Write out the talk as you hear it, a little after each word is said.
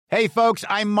Hey, folks,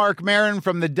 I'm Mark Maron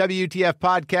from the WTF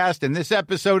Podcast, and this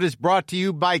episode is brought to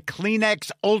you by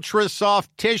Kleenex Ultra Soft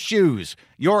Tissues,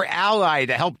 your ally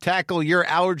to help tackle your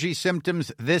allergy symptoms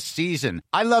this season.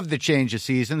 I love the change of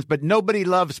seasons, but nobody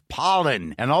loves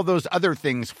pollen and all those other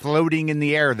things floating in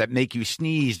the air that make you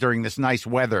sneeze during this nice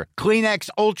weather. Kleenex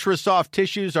Ultra Soft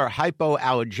Tissues are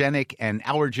hypoallergenic and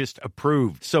allergist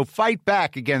approved, so fight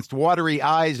back against watery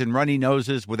eyes and runny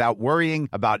noses without worrying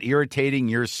about irritating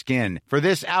your skin. For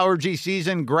this allergy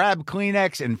season, grab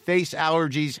Kleenex and face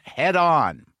allergies head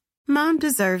on. Mom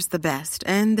deserves the best,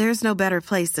 and there's no better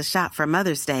place to shop for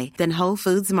Mother's Day than Whole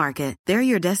Foods Market. They're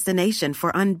your destination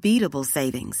for unbeatable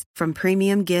savings, from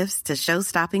premium gifts to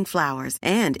show-stopping flowers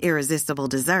and irresistible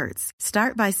desserts.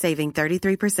 Start by saving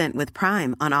 33% with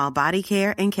Prime on all body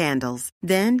care and candles.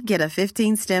 Then get a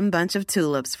 15-stem bunch of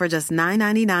tulips for just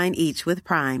 $9.99 each with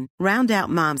Prime. Round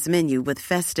out Mom's menu with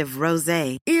festive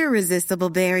rosé, irresistible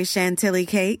berry chantilly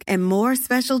cake, and more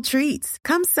special treats.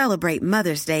 Come celebrate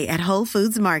Mother's Day at Whole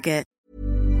Foods Market.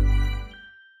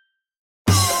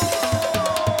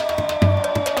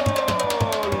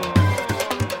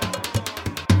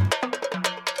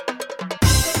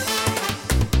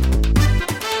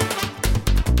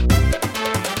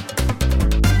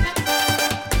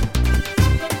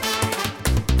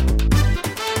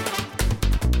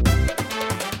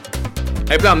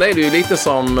 Ibland är det ju lite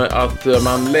som att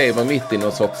man lever mitt i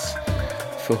någon sorts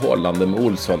förhållande med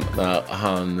Olsson när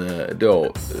han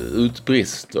då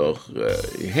utbrister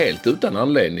helt utan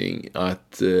anledning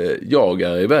att jag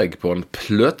är iväg på en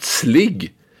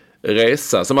plötslig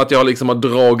resa. Som att jag liksom har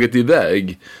dragit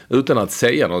iväg utan att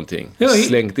säga någonting.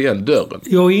 Slängt igen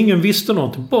dörren. Ingen visste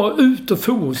någonting. Bara ut och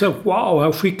få. Så, wow,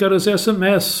 här skickades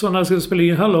sms och när jag skulle spela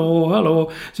in.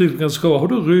 Hallå. Så jag ska, har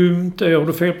du rymt? Har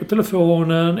du fel på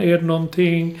telefonen? Är det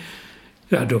någonting?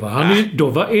 Ja, då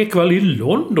var Ekvall i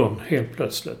London helt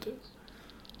plötsligt.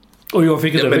 Och jag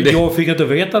fick inte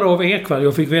veta det av Ekvall.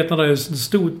 Jag fick veta när jag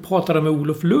pratade med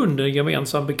Olof Lund, en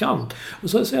gemensam bekant. Och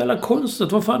så är det så jävla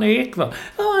konstigt. Vad fan är Ekvall?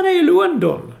 Ja, han är i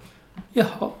London.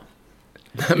 Jaha.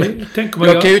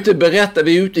 Jag kan ju inte berätta.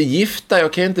 Vi är ute gifta.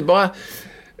 Jag kan inte bara...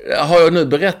 Har jag nu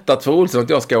berättat för Olsson att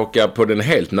jag ska åka på den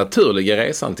helt naturliga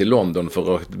resan till London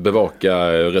för att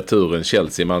bevaka returen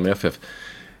Chelsea-Malmö FF?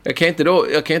 Jag kan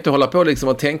inte hålla på liksom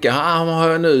och tänka, har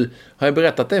jag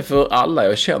berättat det för alla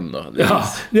jag känner?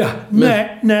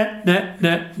 Nej.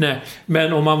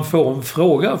 Men om man får en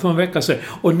fråga för en vecka sedan,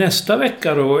 och nästa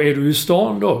vecka då är du i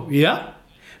stan då? Ja.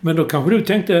 Men då kanske du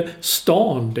tänkte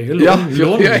stan, det är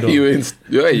London.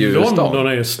 Jag är ju i stan. London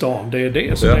är stan, det är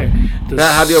det som är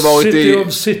hade jag varit city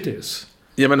of cities.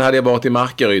 Ja, men hade jag varit i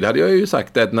Markaryd hade jag ju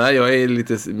sagt att nej, jag är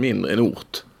lite mindre än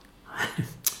ort.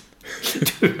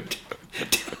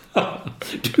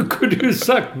 Du kunde ju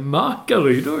sagt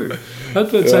Markaryd då. Att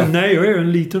säga nej, jag är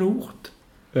en liten ort.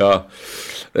 Ja.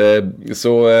 Men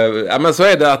så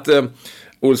är det att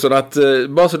Olsson, att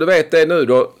bara så du vet det nu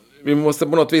då, vi måste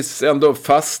på något vis ändå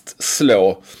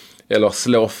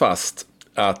slå fast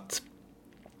att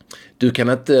du kan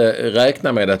inte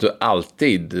räkna med att du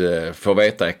alltid får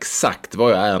veta exakt var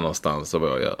jag är någonstans och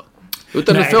vad jag gör.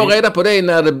 Utan du får reda på det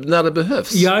när det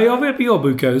behövs. Ja, jag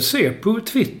brukar ju se på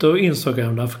Twitter och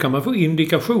Instagram. Därför kan man få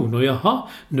indikationer. Jaha,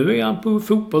 nu är han på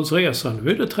fotbollsresa.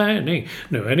 Nu är det träning.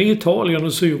 Nu är han i Italien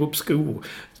och syr upp skor.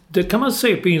 Det kan man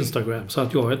se på Instagram. Så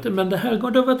att jag vet, men det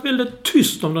har varit väldigt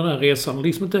tyst om den här resan.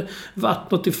 Liksom inte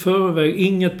varit något i förväg.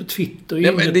 Inget på Twitter.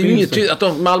 Ja, men det är ju inget tyst.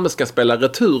 Att Malmö ska spela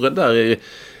returen där i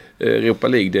Europa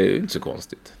League, det är ju inte så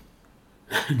konstigt.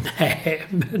 Nej,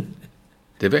 men...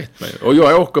 Det vet man ju. Och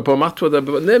jag åker på matcher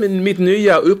där, mitt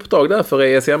nya uppdrag där för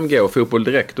ESMG och Fotboll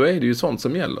Direkt, då är det ju sånt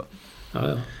som gäller.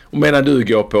 Ja. Och medan du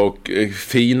går på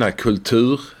fina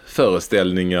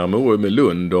kulturföreställningar med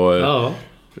Lund och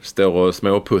står och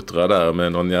småputtrar där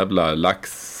med någon jävla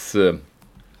laxbit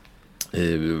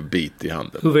i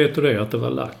handen. Hur vet du det, att det var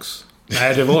lax?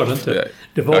 Nej, det var det inte.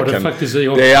 Det var det faktiskt. Det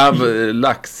är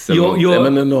lax.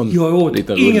 Jag åt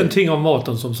ingenting av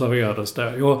maten som serverades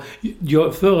där.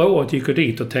 Jag förra året gick jag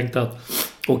dit och tänkte att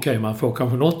okej, man får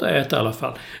kanske något att äta i alla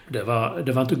fall. Det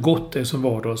var inte gott det som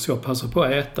var då, så jag passade på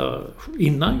att äta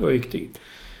innan jag gick dit.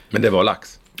 Men det var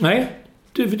lax? Nej,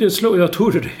 jag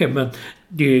trodde det, men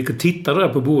jag tittade där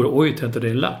på bordet och tänkte det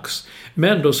är lax.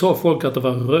 Men då sa folk att det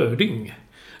var röding.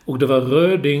 Och det var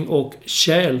röding och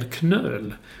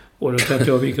kärlknöl. Och då tänkte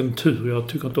jag, vilken tur. Jag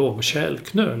tycker inte om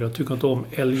kärlknöl. Jag tycker inte om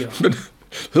älgar. Men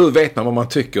hur vet man vad man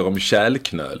tycker om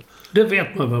kärlknöl? Det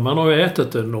vet man, men man har ju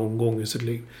ätit det någon gång i sitt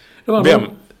liv.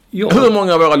 Hur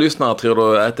många av våra lyssnare tror du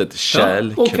har ätit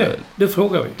kärlknöl? Okej, det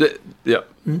frågar vi.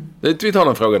 Vi tar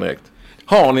den frågan direkt.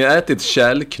 Har ni ätit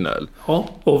kärlknöl? Ja,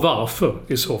 och varför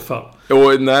i så fall?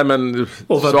 Nej, men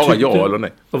svara ja eller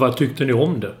nej. Och vad tyckte ni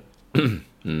om det?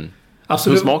 Alltså,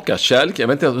 hur smakar kärlknöl? Jag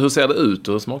vet inte, hur ser det ut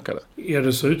och hur smakar det?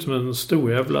 Det ser ut som en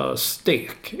stor jävla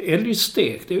stek.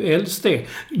 Älgstek. Det är ju älgstek.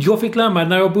 Jag fick lära mig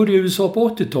när jag bodde i USA på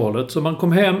 80-talet. Så man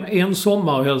kom hem en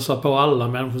sommar och hälsade på alla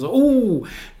människor. Så,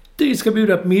 ni ska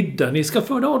bjuda på middag. Ni ska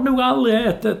få nog aldrig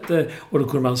ätit. Och då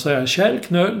kunde man säga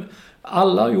kärlknöl.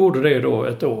 Alla gjorde det då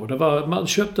ett år. Man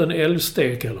köpte en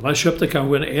älgstek eller man köpte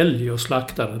kanske en älg och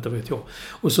slaktade, inte vet jag.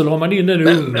 Och så la man in en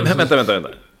ugn. Vänta.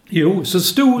 Jo, så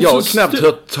stod... Jag har knappt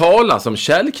hört talas om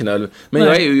kärlknöl. Men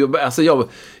jag är ju... Alltså jag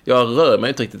rör mig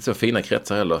inte riktigt så fina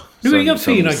kretsar heller. Du är inga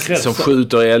fina kretsar. Som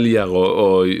skjuter älgar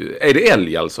och... Är det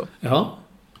älg alltså? Ja.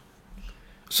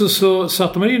 Så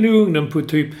satte man in i ugnen på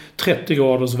typ 30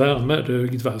 graders värme.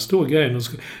 Det var en stor grej.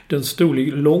 Den stod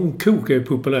i långkok är ju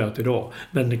populärt idag.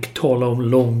 Men det talar om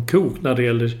långkok när det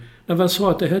gäller... Vad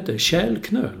sa att det hette?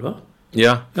 Kärlknöl, va?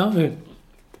 Ja. Ja,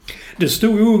 det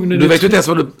stod i ugnen... Du vet ju inte ens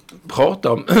vad du pratar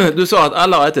om. Du sa att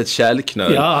alla har ätit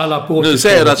kärlknöl. Ja, alla på... Nu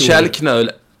säger du att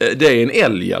kärlknöl, det är en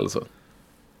älg alltså.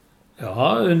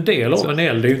 Ja, en del av en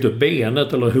älg. Det är ju inte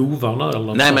benet eller hovarna eller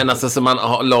något. Nej, men alltså så man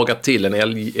har lagat till en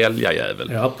älgjävel.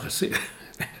 Ja, precis.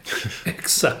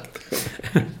 Exakt.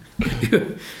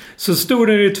 Så stod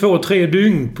den i 2-3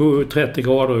 dygn på 30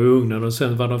 grader i ugnen och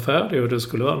sen var den färdig och det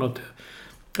skulle vara något...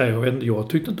 Jag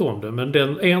tyckte inte om det,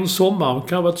 men en sommar,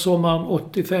 kan ha varit sommaren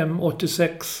 85-86,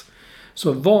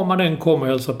 så var man än kom och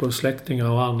hälsade på släktingar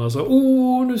och andra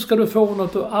så nu ska du få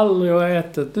något du aldrig har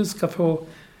ätit, du ska få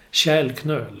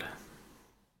kärlknöl.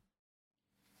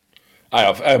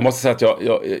 Jag måste säga att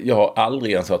jag har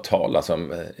aldrig ens hört talas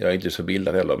om, jag är inte så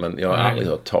bildad heller, men jag har aldrig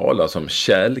hört talas om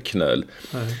kärlknöl.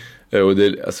 Nej. Och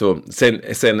det, alltså,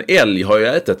 sen älg har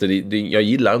jag ätit. Jag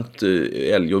gillar inte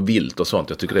älg och vilt och sånt.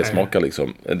 Jag tycker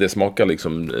det smakar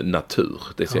liksom natur.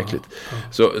 Det är så äckligt.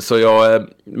 Så jag...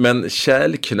 Men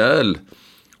kärlknöl...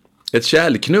 Ett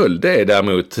kärlknull, det är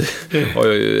däremot...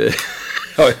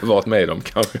 har jag varit med om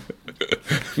kanske.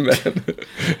 Men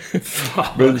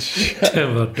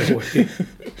den var dålig.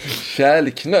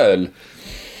 Kärlknöl...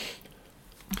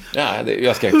 Ja,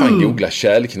 jag ska fan googla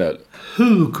kärlknöl.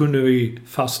 Hur kunde vi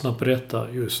fastna på detta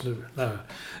just nu? Nej,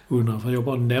 undrar för jag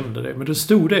bara nämnde det. Men det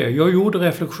stod det. Jag gjorde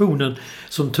reflektionen.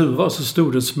 Som tur var så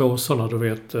stod det små sådana, du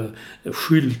vet,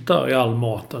 skyltar i all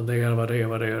maten. Det var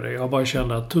det. Jag bara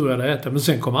kände att tur är det äter. Men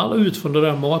sen kom alla ut från det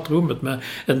där matrummet med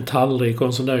en tallrik och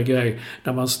en sån där grej.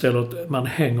 Där man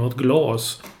hänger ett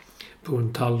glas på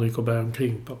en tallrik och bär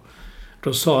omkring på.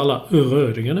 Då sa alla,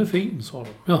 rödingen är fin, sa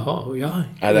de. Jaha, ja.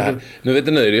 Nu är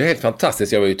det ju helt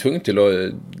fantastiskt. Jag var ju tvungen till att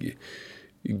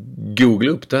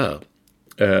googla upp det här.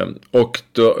 Och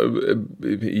då,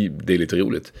 det är lite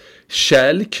roligt.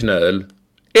 Kärlknöl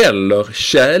eller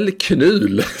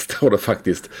kärlknul står det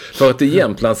faktiskt. För att i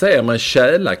Jämtland säger man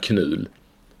kärlaknul.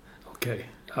 Okej.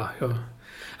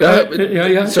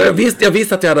 Så jag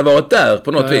visste att jag hade varit där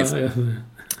på något vis.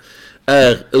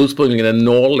 Är ursprungligen en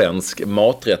norrländsk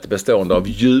maträtt bestående av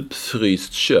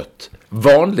djupfryst kött,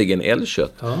 vanligen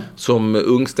älgkött, som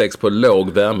ungsteks på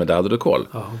låg värme, där hade du koll.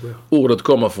 Ordet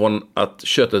kommer från att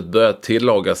köttet börjar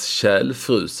tillagas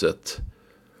kärlfruset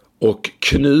och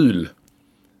knul,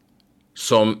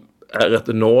 som är ett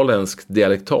norrländskt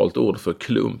dialektalt ord för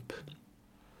klump.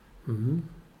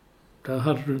 Där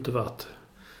hade du inte varit.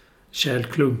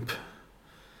 Kärlklump.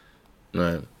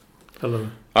 Nej. Eller...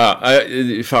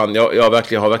 Fan, jag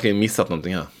har verkligen missat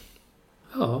någonting här.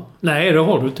 Ja. Nej, det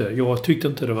har du inte. Jag tyckte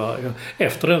inte det var...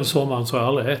 Efter den sommaren så har jag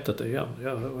aldrig ätit det igen.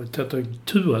 Jag var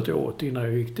tur att jag åt innan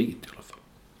jag gick dit i alla fall.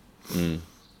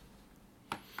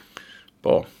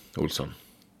 Bra, Olsson.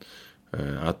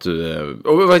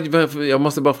 Jag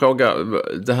måste bara fråga,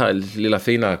 det här lilla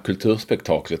fina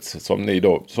kulturspektaklet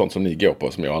sånt som ni går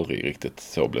på, som jag aldrig riktigt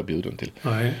så blir bjuden till.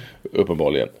 Nej.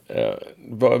 Uppenbarligen.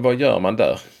 Vad gör man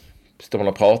där? Står man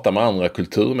och pratar med andra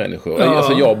kulturmänniskor? Ja.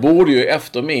 Alltså jag borde ju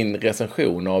efter min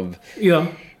recension av... Ja.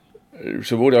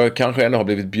 Så borde jag kanske ändå ha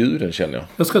blivit bjuden, känner jag.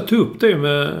 Jag ska ta upp det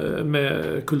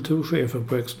med kulturchefen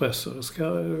på Expressen. Jag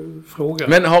ska fråga.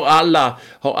 Men har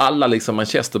alla liksom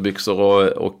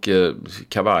manchesterbyxor och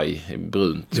kavaj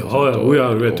brunt? Ja,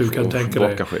 du kan tänka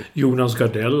dig. Jonas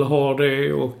Gardell har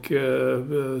det och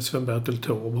Sven-Bertil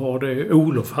Taube har det.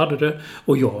 Olof hade det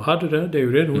och jag hade det. Det är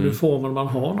ju den uniformen man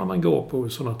har när man går på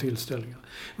sådana tillställningar.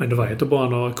 Men det var inte bara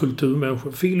några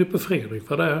kulturmänniskor. Filip och Fredrik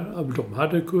var där. De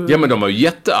hade... Ja, men de var ju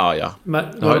jättearga.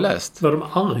 Det har jag läst. Var de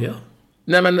arga?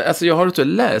 Nej, men alltså jag har inte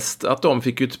läst att de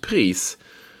fick ett pris.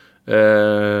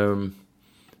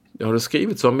 Har det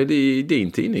skrivits om i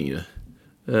din tidning ju?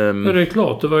 Men det är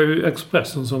klart, det var ju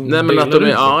Expressen som... Nej, men att de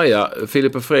är arga.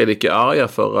 Filip och Fredrik är arga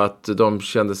för att de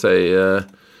kände sig...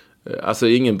 alltså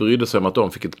ingen brydde sig om att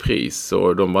de fick ett pris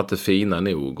och de var inte fina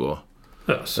nog. Och,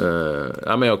 yes.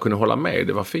 men jag kunde hålla med.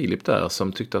 Det var Filip där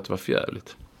som tyckte att det var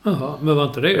förjävligt. Jaha, men var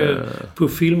inte det på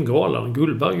filmgalan,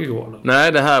 Guldbaggegalan?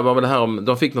 Nej, det här var väl det här om...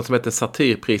 De fick något som heter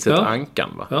satirpriset Ankan,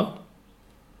 va? Ja.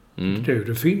 Det är ju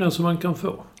det fina som man kan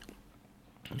få.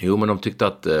 Jo, men de tyckte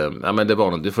att... men det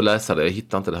var något, du får läsa det. Jag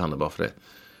hittar inte det här bara för det.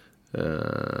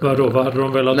 Vadå? Vad hade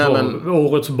de velat ha?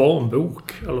 Årets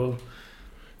barnbok? Eller?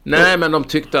 Nej, men de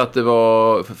tyckte att det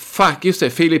var... Fuck, just det.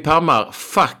 Filip Hammar.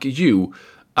 Fuck you.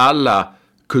 Alla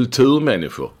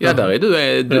kulturmänniskor. Ja, där är du.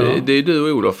 Det är du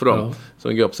och Olof för dem.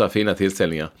 Som går på så här fina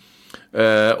tillställningar.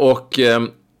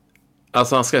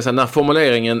 Alltså han skrev så här, när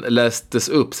formuleringen lästes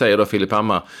upp, säger då Filip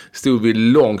Hammar, stod vi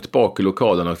långt bak i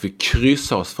lokalen och fick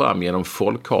kryssa oss fram genom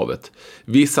folkhavet.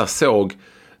 Vissa såg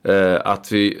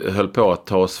att vi höll på att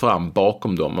ta oss fram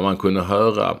bakom dem och man kunde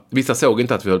höra... Vissa såg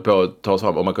inte att vi höll på att ta oss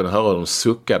fram och man kunde höra hur de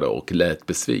suckade och lät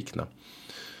besvikna.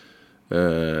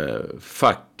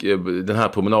 Den här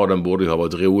promenaden borde ju ha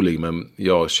varit rolig, men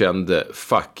jag kände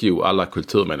fuck you alla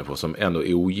kulturmänniskor som ändå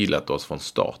ogillat oss från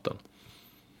starten.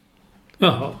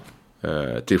 Jaha.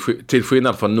 Till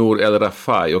skillnad från Nour El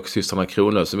Rafai och systrarna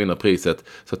Kronlöf som vinner priset,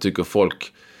 så tycker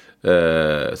folk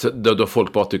då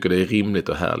folk bara tycker det är rimligt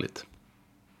och härligt.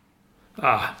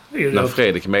 När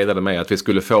Fredrik meddelade mig att vi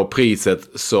skulle få priset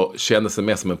så kändes det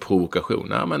mest som en provokation.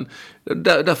 Ja, men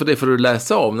därför det får du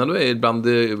läsa av när du är bland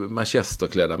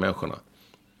manchesterklädda människorna.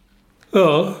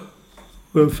 Ja,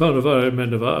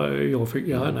 men det var jag fick,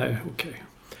 nej, okej.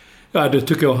 Ja, det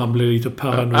tycker jag han blev lite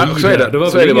paranoid. Det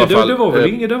var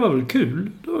väl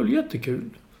kul. Det var väl jättekul.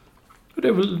 Det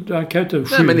är väl, han kan inte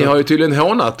nej, men ni har ju tydligen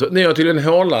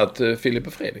hånat Filip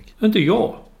och Fredrik. Inte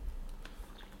jag.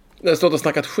 Det har stått och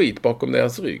snackat skit bakom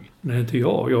deras rygg. Nej, inte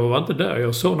jag. Jag var inte där.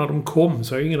 Jag såg när de kom,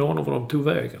 så jag har ingen aning var de tog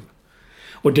vägen.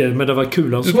 Men det var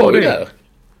kul att du var ju där.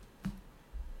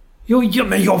 Ja,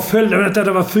 men jag följde väl inte.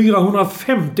 Det var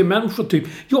 450 människor typ.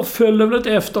 Jag följde väl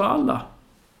inte efter alla.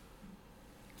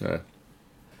 Nej.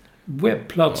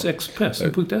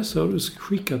 Webbplatsexpressen.se har du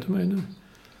skickat till mig nu.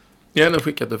 Ja, nu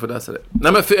skickat du för att läsa det.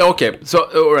 Nej, men okej. Så,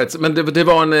 all right. Men det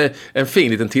var en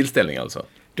fin liten tillställning alltså.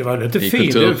 Det var lite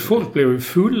fint. Folk blev ju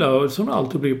fulla och sånt,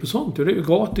 allt blir på sånt. Det är ju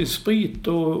gratis sprit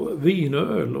och vin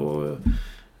och öl och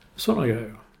sådana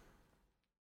grejer.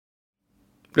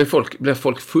 Blev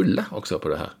folk fulla också på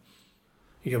det här?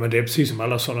 Ja, men det är precis som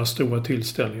alla sådana stora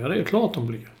tillställningar. Det är klart de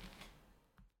blir.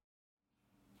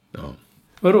 Ja.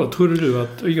 Vadå? Trodde du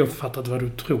att... Jag fattat vad du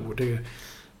tror. Det är...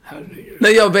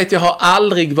 Nej, jag har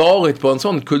aldrig varit på en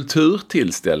sån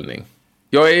kulturtillställning.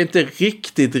 Jag är inte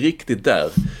riktigt där.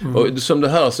 Och som du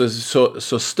hör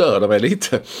så stör det mig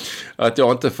lite att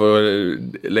jag inte får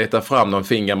leta fram någon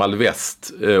fin gammal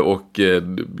väst och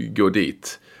gå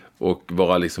dit och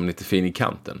vara liksom lite fin i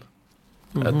kanten.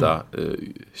 Äta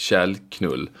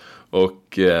kärlknull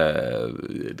och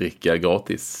dricka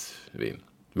gratis vin.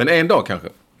 Men en dag kanske.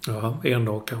 Ja, en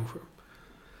dag kanske.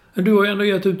 Men du har ändå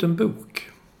gett ut en bok.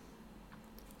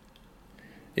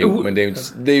 Jo, men det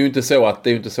är ju inte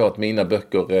så att mina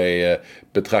böcker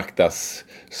betraktas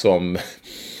som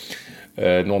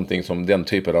någonting som den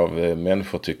typen av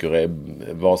människor tycker är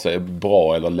vare sig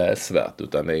bra eller läsvärt,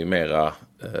 utan det är ju mera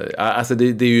alltså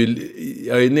det är ju,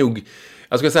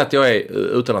 jag ska säga att jag är,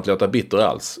 utan att låta bitter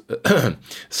alls,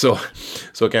 så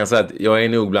kan jag säga att jag är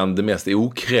nog bland det mest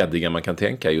okreddiga man kan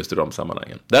tänka just i de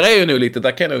sammanhangen.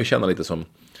 Där kan jag ju känna lite som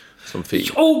fin.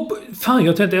 Fan,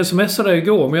 jag tänkte smsa dig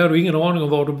igår, men jag hade ingen aning om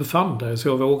var du befann dig, så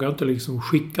jag vågade inte liksom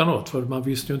skicka något, för man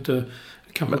visste ju inte,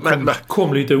 kanske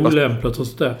kom lite olämpligt och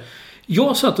sådär.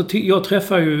 Jag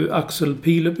träffade ju Axel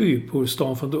Pileby på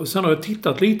stan, sen har jag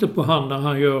tittat lite på han när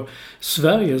han gör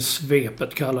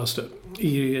Sverigesvepet, kallas det,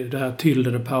 i det här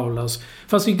Tilde de Paulas.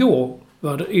 Fast igår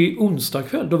var det, i onsdag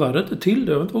kväll, då var det inte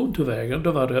Tilde och inte Ontovägen,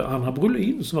 då var det Anna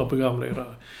Brolin som var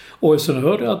programledare. Och sen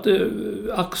hörde jag att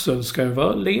Axel ska ju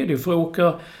vara ledig för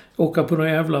att åka på några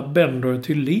jävla bänder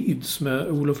till Leeds med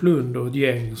Olof Lund och ett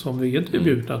gäng som vi inte är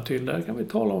bjudna till. Där kan vi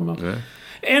tala om.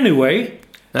 Anyway.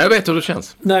 Nej, jag vet hur det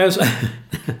känns. När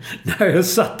jag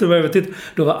satte mig,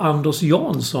 då var Anders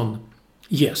Jansson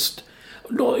gäst.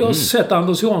 Jag har sett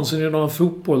Anders Jansson i några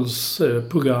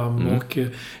fotbollsprogram och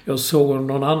jag såg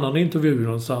någon annan intervju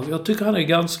någonstans. Jag tycker han är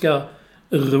ganska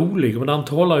rolig, men han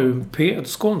talar ju en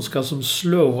skånska som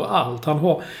slår allt. Han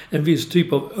har en viss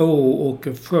typ av och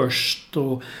först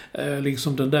och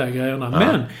liksom den där grejerna.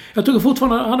 Men jag tycker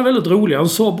fortfarande han är väldigt rolig. Han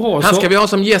så bra. Han ska vi ha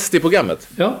som gäst i programmet.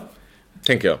 Ja.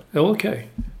 Tänker jag. Ja, okej.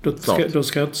 Då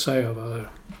ska jag inte säga vad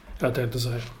jag tänkte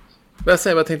säga.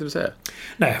 Vad tänkte du säga?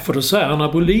 Nej, för då säger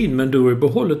Anna Bolin, men du har ju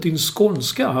behållit din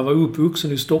skånska. Han var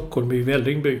uppvuxen i Stockholm, i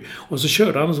Vällingby. Och så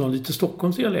körde han en sån lite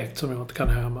Stockholmsdialekt som jag inte kan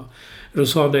härma. Då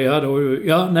sa han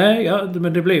det,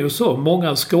 men det blev ju så.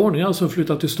 Många skåningar som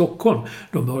flyttar till Stockholm,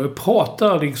 de börjar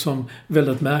prata liksom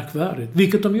väldigt märkvärdigt.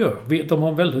 Vilket de gör. De har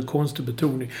en väldigt konstig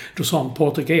betoning. Då sa han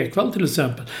Patrik Ekwall till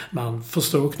exempel. Man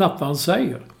förstår knappt vad han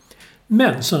säger.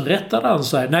 Men sen rättade han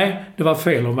sig. Nej, det var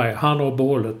fel av mig. Han har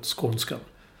behållit skånskan.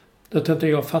 Jag tänkte,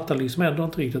 jag fattar liksom ändå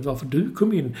inte riktigt varför du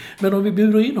kom in. Men om vi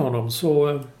bjuder in honom så...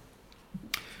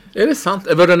 Är det sant?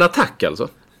 Var det en attack alltså?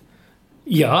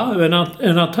 Ja,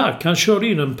 en attack. Han körde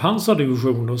in en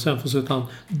pansardivision och sen försökte han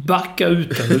backa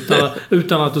ut den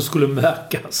utan att det skulle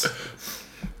märkas.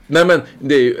 Nej, men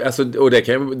det är ju, alltså, och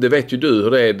det vet ju du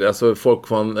hur det är. Alltså, folk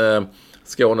från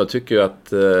Skåne tycker ju att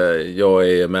jag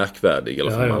är märkvärdig,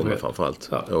 eller från Malmö framförallt.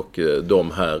 Ja. Och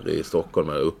de här i Stockholm,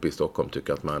 eller uppe i Stockholm,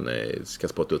 tycker att man ska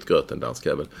spotta ut gröten,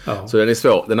 danskjävel. Ja. Så den är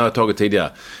svår. Den har jag tagit tidigare.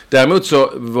 Däremot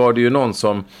så var det ju någon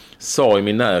som sa i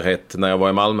min närhet när jag var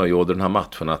i Malmö och gjorde den här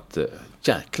matchen att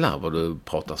jäklar vad du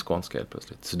pratar skånska helt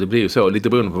plötsligt. Så det blir ju så, lite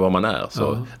beroende på var man är,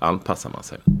 så anpassar man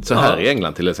sig. Så här i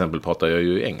England till exempel pratar jag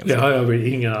ju engelska. Ja, jag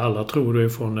vet, ingen alla tror det är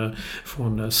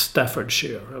från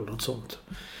Staffordshire eller något sånt.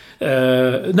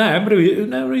 Nej, men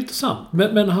det är intressant.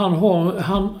 Men han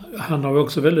har ju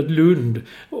också väldigt Lund,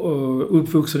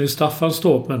 uppvuxen i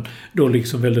Staffanstorp, men då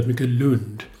liksom väldigt mycket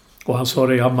Lund. Och han sa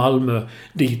det, Malmö,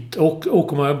 dit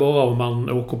åker man bara om man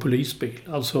åker polisbil.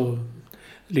 Alltså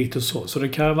lite så. Så det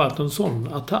kan ha varit en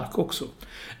sån attack också.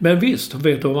 Men visst,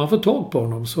 vet du om man får tag på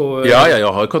honom så... Ja,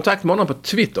 jag har kontakt med honom på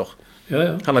Twitter. Ja.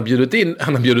 Han har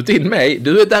bjudit in mig.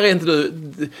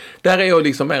 Där är jag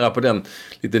liksom mera på den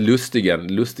lite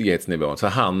lustighetsnivån. Så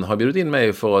han har bjudit in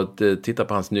mig för att titta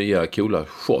på hans nya coola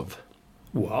show.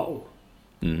 Wow.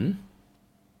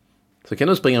 Så kan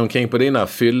du springa omkring på dina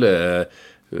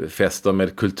fyllefester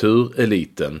med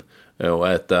kultureliten och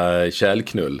äta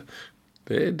kärlknull.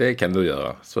 Det kan du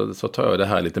göra. Så tar jag det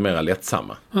här lite mer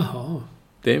lättsamma. Jaha.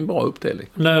 Det är en bra uppdelning.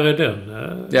 När är den?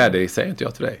 Ja, det säger inte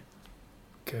jag till dig.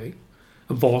 Okej.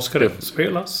 Var ska den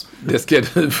spelas? Det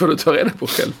får du ta reda på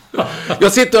själv.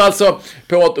 Jag sitter alltså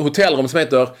på ett hotellrum som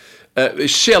heter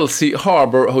Chelsea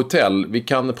Harbour Hotel. Vi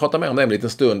kan prata mer om det en liten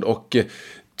stund. Och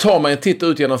tar man en titt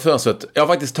ut genom fönstret. Jag har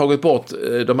faktiskt tagit bort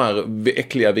de här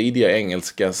äckliga, vidiga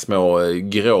engelska små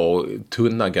grå,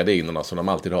 tunna gardinerna som de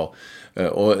alltid har.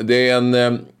 Och det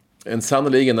är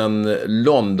sannoliken en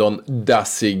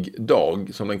London-dassig dag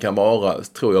som den kan vara,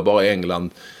 tror jag, bara i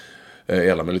England.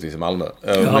 Eller möjligtvis i Malmö.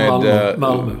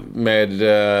 Malmö. Med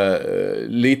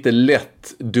lite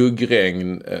lätt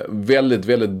duggregn. Väldigt,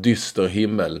 väldigt dyster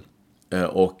himmel.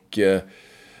 Och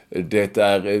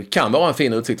det kan vara en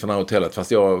fin utsikt från det här hotellet.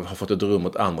 Fast jag har fått ett rum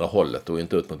åt andra hållet och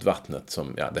inte ut mot vattnet.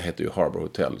 Det heter ju Harbour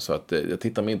Hotel. Så att jag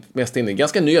tittar mest in i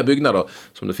ganska nya byggnader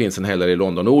som det finns en hel del i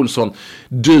London. Olsson,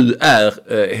 du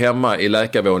är hemma i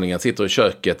läkarvåningen, sitter i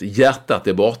köket. Hjärtat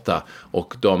är borta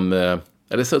och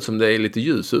det ser ut som det är lite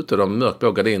ljus ute. De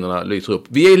mörkblå gardinerna lyser upp.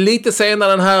 Vi är lite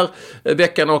senare den här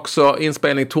veckan också.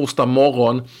 Inspelning torsdag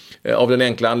morgon. Av den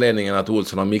enkla anledningen att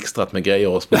Olsson har mixtrat med grejer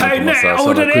och spelat på massa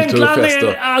sådana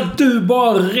kulturfester. Att du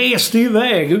bara reste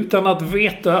iväg utan att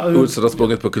veta. Olsson har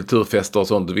sprungit på kulturfester och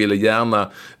sånt. Du ville gärna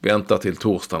vänta till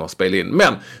torsdagen och spela in.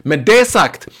 Men med det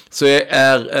sagt så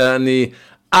är ni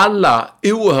alla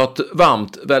oerhört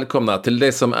varmt välkomna till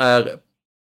det som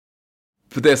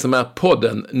är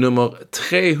podden nummer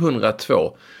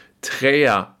 302.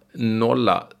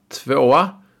 302.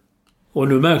 Och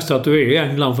nu märks det att du är i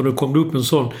England, för nu kom det upp en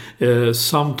sån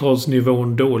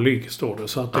samtalsnivån dålig, står det.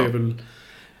 Så att det är väl...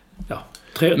 Ja,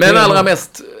 men allra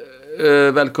mest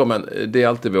välkommen, det är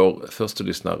alltid vår första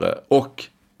lyssnare och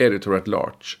editor at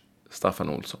large, Staffan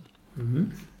Olsson.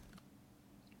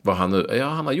 Vad han nu... Ja,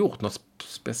 han har gjort något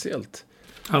speciellt.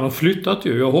 Han har flyttat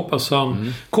ju. Jag hoppas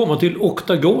han kommer till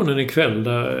Oktagonen ikväll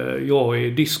där jag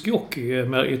är diskjockey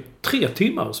med 3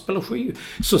 timmar och spelar skivor.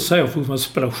 Så säger jag fortfarande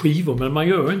spela skivor, men man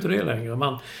gör inte det längre.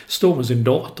 Man står med sin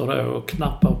dator där och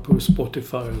knappar på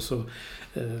Spotify. Så,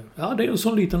 det är en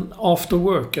sån liten after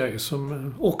work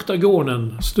som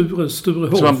Oktagonen,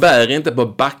 Sturehof. Så man bär inte på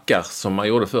backar som man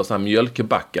gjorde förr, sådana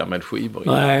mjölkbackar med skivor i?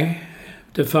 Nej.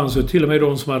 Det fanns ju till och med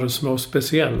de som hade små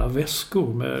speciella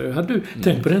väskor. Hade du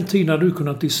tänkt på den tiden när du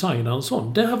kunnat designa en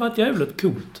sån? Det har varit jävligt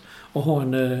coolt att ha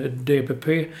en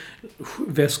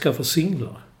DPP-väska för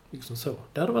singlar. Liksom så.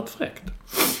 Det hade varit fräckt.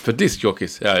 För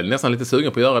diskjockeys. Jag är nästan lite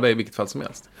sugen på att göra det i vilket fall som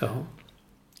helst. Ja.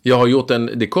 Jag har gjort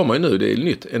det kommer ju nu, det är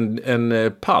nytt.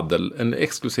 En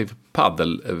exklusiv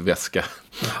paddelväska.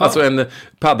 Alltså en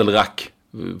paddelrack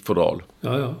fodral.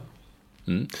 Ja.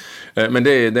 Men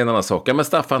det är en annan sak. Ja, men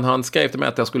Staffan, han skrev till mig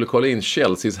att jag skulle kolla in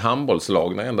Chelseas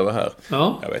handbollslag när jag ändå var här.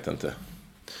 Ja. Jag vet inte.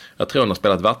 Jag tror han har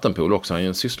spelat vattenpolo också.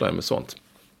 Han sysslar med sånt.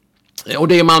 Och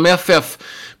det är Malmö FF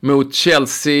mot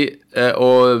Chelsea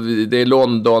och det är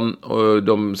London och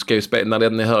de ska ju spela. När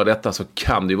ni hör detta så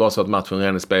kan det ju vara så att matchen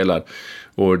redan är spelad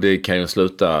och det kan ju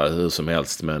sluta hur som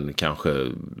helst, men kanske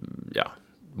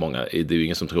många, det är ju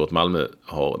ingen som tror att Malmö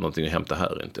har någonting att hämta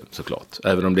här, inte såklart,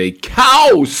 även om det är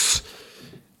kaos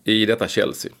i detta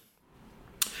Chelsea.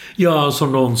 Ja,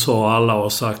 som någon sa, alla har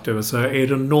sagt, jag vill säga, är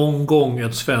det någon gång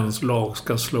ett svenskt lag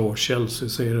ska slå Chelsea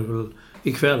så är det väl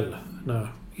ikväll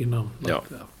innan. Ja.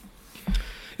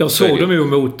 Jag såg dem ju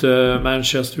mot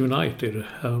Manchester United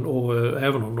och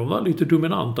även om de var lite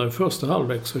dominanta i första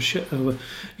halvlek så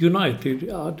United,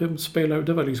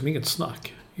 det var liksom inget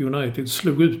snack. United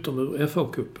slog ut dem ur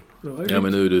FA-cupen. Ja,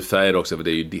 men nu är du färdig också för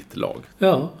det är ju ditt lag.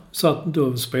 Ja, så att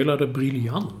de spelade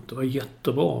briljant. Det var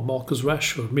jättebra. Marcus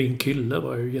Rashford, min kille,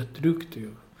 var ju jätteduktig.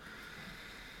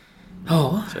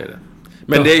 Ja. Så är det.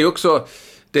 Men det är ju också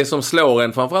det som slår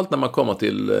en, framförallt när man kommer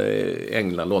till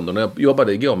England, London. Jag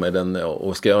jobbade igår med den,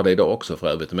 och ska göra det idag också för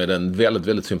övrigt, med en väldigt,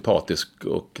 väldigt sympatisk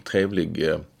och trevlig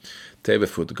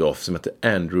tv-fotograf som heter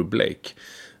Andrew Blake.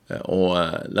 Och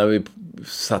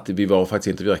när vi var faktiskt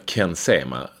intervjuade Ken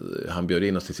Sema. Han bjöd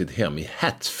in oss till sitt hem i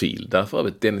Hatfield. Där för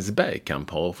övrigt Dennis Bergkamp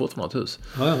har fortfarande ett hus.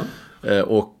 Ja.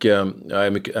 Och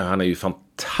han är ju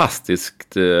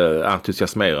fantastiskt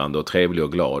entusiasmerande och trevlig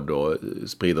och glad och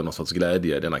sprider någon sorts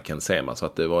glädje, denna Ken Sema. Så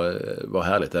att det var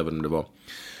härligt, även om det var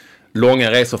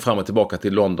långa resor fram och tillbaka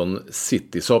till London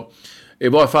City. Så i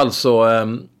varje fall så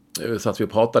att vi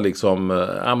pratade liksom,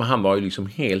 men han var ju liksom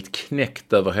helt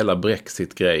knäckt över hela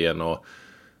Brexit-grejen och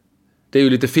det är ju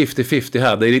lite 50-50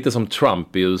 här. Det är lite som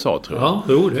Trump i USA, tror jag. Ja,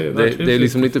 jo, det är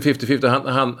liksom lite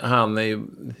 50-50.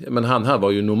 Men han här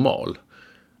var ju normal.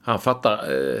 Han fattar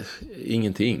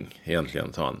ingenting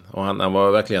egentligen, sa han. Och han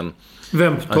var verkligen...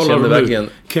 Vem talar du nu?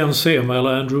 Ken Sema eller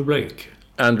Andrew Blake?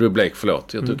 Andrew Blake,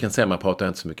 förlåt. Jag tror Ken Sema pratar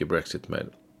inte så mycket Brexit med.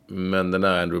 Men den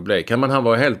där Andrew Blake, han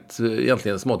var helt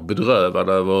egentligen smått bedrövad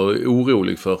och var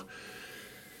orolig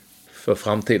för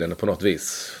framtiden på något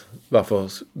vis. Varför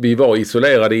vi var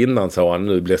isolerade innan, sa han,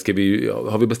 nu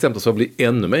har vi bestämt oss för att bli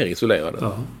ännu mer isolerade.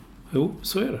 Ja, jo,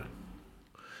 så är det.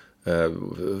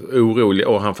 Orolig,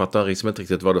 och han fattar liksom inte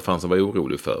riktigt vad det fanns att vara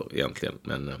orolig för egentligen.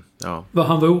 Men, ja. Vad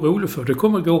han var orolig för, det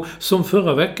kommer gå som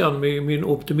förra veckan med min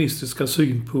optimistiska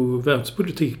syn på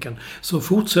världspolitiken, så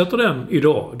fortsätter den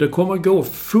idag. Det kommer gå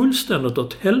fullständigt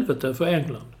åt helvete för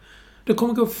England. Det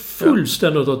kommer gå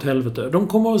fullständigt åt helvete. De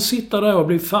kommer att sitta där och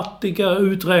bli fattiga,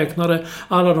 uträknade.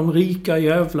 Alla de rika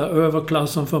jävla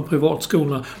överklassen från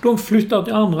privatskolorna. De flyttar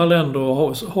till andra länder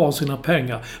och har sina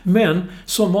pengar. Men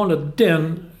som vanligt,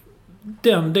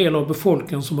 den del av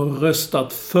befolkningen som har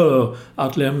röstat för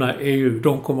att lämna EU,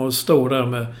 de kommer att stå där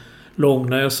med lång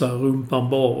näsa, rumpan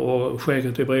bar och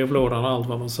skägget i brevlådan, allt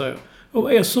vad man säger. De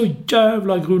är så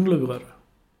jävla grundlurade.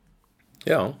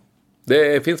 Ja,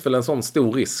 det finns väl en sån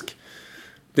stor risk.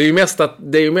 Det är ju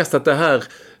mest att det här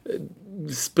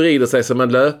sprider sig som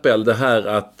en löpeld, det här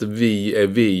att vi är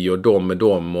vi och de är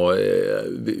de och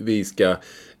vi ska...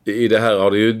 I det här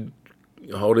har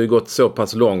det ju gått så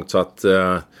pass långt så att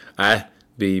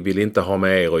vi vill inte ha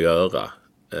med er att göra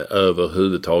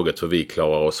överhuvudtaget, för vi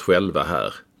klarar oss själva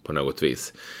här på något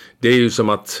vis. Det är ju som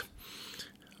att,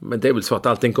 men det är väl så att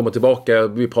allting kommer tillbaka.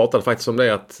 Vi pratade faktiskt om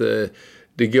det, att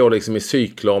det går liksom i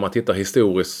cykler. Om man tittar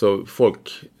historiskt, så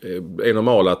folk är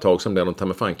normala ett tag som blir de tar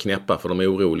med fan knäppa för de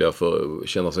är oroliga för att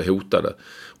känna sig hotade.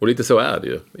 Och lite så är det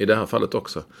ju i det här fallet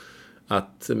också.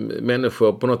 Att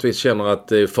människor på något vis känner att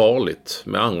det är farligt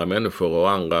med andra människor och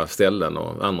andra ställen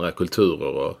och andra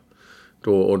kulturer.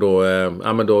 Och då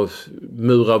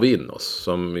murar vi in oss,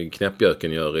 som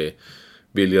knäppjöken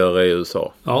vill göra i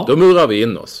USA. Ja. Då murar vi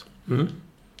in oss. Mm.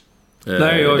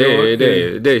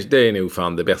 Det är nog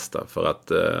fan det bästa, för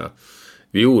att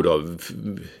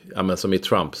som i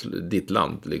Trumps, ditt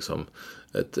land liksom,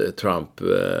 Trump,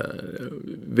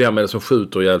 vem är det som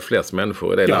skjuter ihjäl flest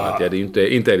människor i det landet? Ja,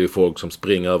 det är ju folk som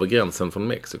springer över gränsen från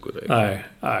Mexiko. Nej,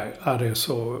 det är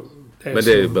så.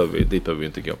 Dit behöver vi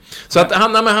inte gå. Så att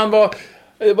han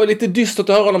var lite dystert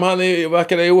att höra honom. Han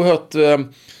verkade oerhört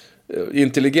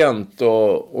intelligent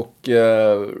och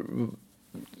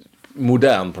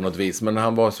modern på något vis, men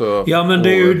han var så... Ja, men det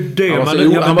är ju det.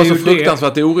 Han var så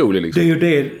fruktansvärt orolig liksom. Det är ju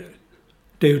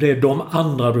det. Det är ju det de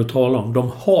andra du talar om.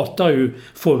 De hatar ju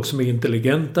folk som är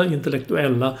intelligenta,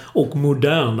 intellektuella och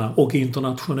moderna och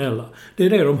internationella. Det är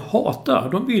det de hatar.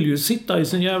 De vill ju sitta i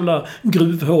sin jävla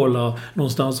gruvhåla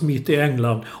någonstans mitt i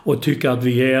England och tycka att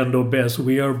vi är ändå bäst.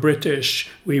 We are British.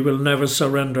 We will never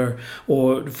surrender.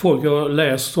 Och folk har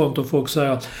läst sånt och folk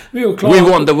säger vi har klarat... We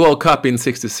won the World Cup in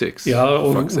 66. Ja,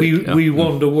 och we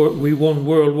won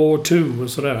World War II och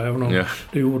sådär. Även om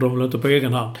det gjorde de väl inte på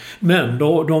egen hand. Men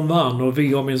då, de vann och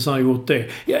vi har minsann gjort det.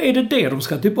 Ja, är det de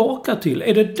ska tillbaka till?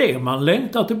 Är det man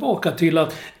längtar tillbaka till?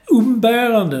 Att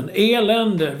umbäranden,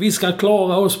 elände, vi ska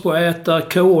klara oss på att äta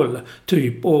kol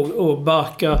typ och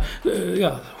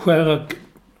skära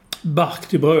bark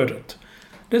till brödet.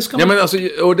 Det ska man... men alltså,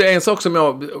 och det är en sak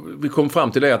som vi kom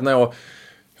fram till det att när jag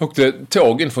åkte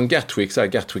tåg in från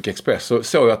Gatwick Express, så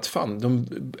såg jag att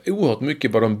oerhört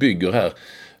mycket vad de bygger här.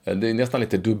 Det är nästan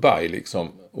lite Dubai liksom.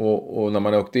 Och när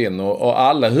man åkte in och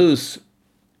alla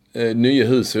nya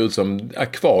hus ser ut som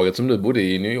akvariet som du bodde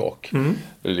i New York.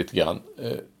 Lite grann.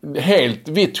 Helt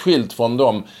vitt skilt från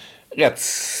de rätt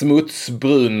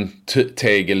smutsbruna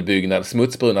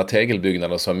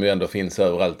tegelbyggnader som ju ändå finns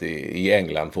överallt i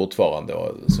England fortfarande.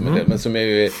 Men som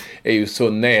är ju så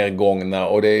nergångna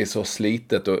och det är så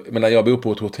slitet. Men jag bor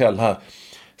på ett hotell här,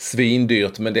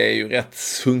 svindyrt, men det är ju rätt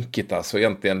sunkigt alltså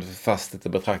egentligen, fast det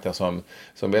betraktas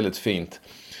som väldigt fint.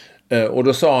 Och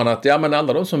då sa han att men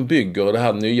alla de som bygger det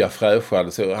här nya fräscha,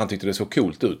 han tyckte det så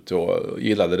coolt ut och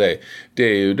gillade det. Det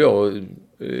är ju då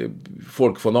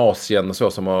folk från Asien och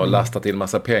så som har lastat in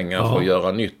massa pengar för att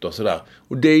göra nytt och sådär.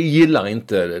 Och det gillar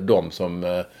inte de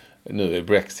som nu är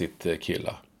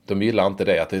Brexit-killar. De gillar inte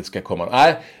det, att det ska komma...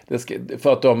 Nej,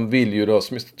 för att de vill ju då,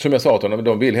 som jag sa till dem,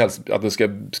 de vill helst att det ska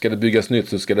det byggas nytt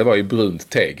så ska det vara i brunt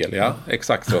tegel. Ja,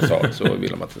 exakt så vill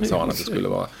de att det skulle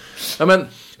vara. Ja, men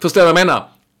förstår jag menar?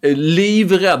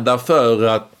 Livrädda för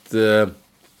att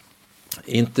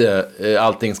inte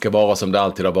allting ska vara som det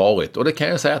alltid har varit. Och det kan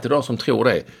jag säga till de som tror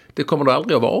det. Det kommer det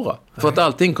aldrig att vara. För att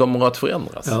allting kommer att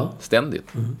förändras. Ständigt.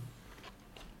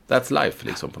 That's life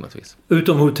liksom på något vis.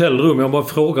 Utom hotellrum, jag bara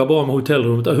frågar om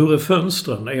hotellrummet. Hur är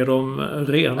fönstren? Är de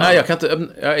rena? Nej, jag kan inte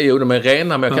de är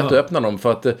rena, men jag kan inte öppna dem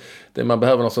för att man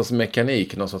behöver någon sorts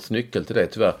mekanik, någon sorts nyckel till det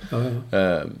tyvärr.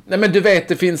 Nej, men du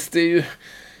vet,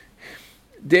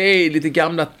 det är lite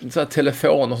gamla så här,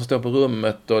 telefoner som står på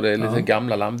rummet och det är lite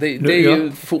gamla lampor. Det är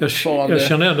ju fortfarande... Jag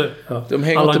känner det. Ja. De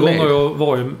hänger inte med.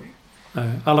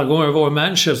 Alla gånger jag var i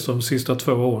Manchester de sista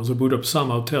 2 åren så bodde jag på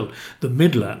samma hotell, The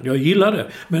Midland. Jag gillade det.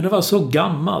 Men det var så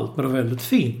gammalt, men det var väldigt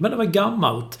fint. Men det var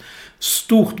gammalt.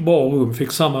 Stort, bra rum.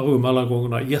 Fick samma rum alla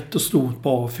gångerna. Jättestort,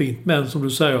 bra, fint. Men som du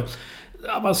säger,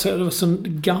 det var så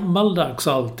gammaldags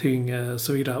allting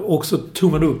så vidare. Och så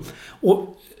tog man upp.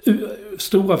 Och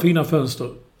stora fina fönster.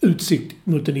 Utsikt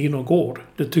mot en innergård.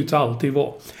 Det tyckte jag alltid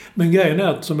var. Men grejen är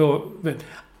att, som jag vet,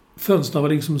 fönsterna var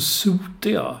liksom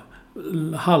sotiga.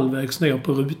 Halvvägs ner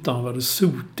på rutan var det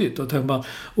sotigt. Och tänkte man,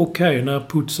 okej, när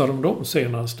putsade de dem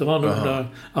senast? Det var nog när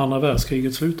andra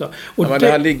världskriget slutade. Och men det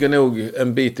här ligger nog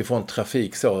en bit ifrån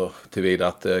trafik så tillvida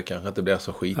att det kanske inte blir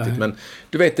så skitigt. Nej. Men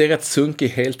du vet, det är rätt sunkig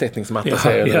heltäckningsmatta. Ja.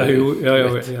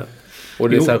 Och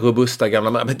det är så här robusta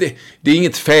gamla... Men det är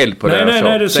inget fel på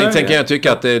det. Sen kan jag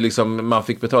tycka att det liksom, man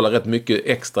fick betala rätt mycket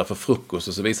extra för frukost.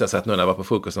 Och så visade sig att nu när jag var på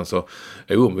frukosten så...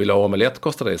 vill jag ha omelett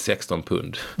kostade det 16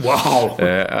 pund. Wow!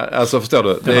 Alltså förstår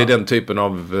du? Det är den typen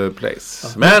av place.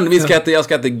 Ja. Men jag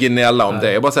ska inte gnälla om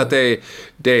det. Jag bara säger att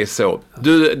det är så.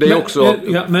 Det är också...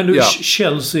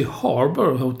 Chelsea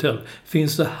Harbour Hotel.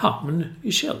 Finns det hamn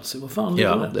i Chelsea? Vad fan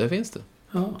är det? Det finns det.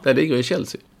 Ja. Det ligger i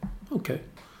Chelsea. Okej.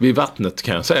 Vid vattnet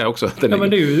kan jag säga också. Men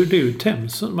det är ju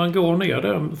Themsen. Man går ner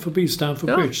där förbi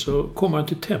Stamford Bridge så kommer man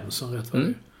till Themsen rätt vad det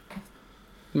är.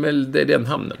 Men det är den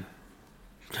hamnen.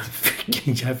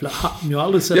 Vilken jävla hamn. Jag har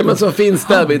aldrig sett men som finns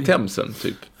där vid Themsen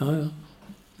typ.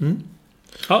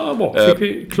 Ja, bra. Fick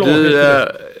vi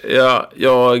klarhet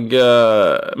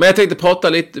men jag tänkte prata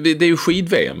lite. Det är ju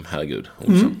skid-VM, herregud.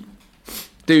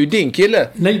 Det är ju din kille.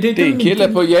 Nej, din kille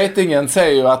på Getingen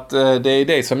säger ju att det är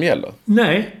det som gäller.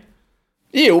 Nej.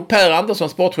 Jo, Per Andersson,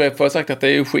 sportchef, har sagt att det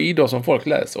är skidor som folk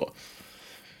läser.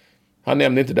 Han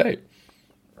nämnde inte dig.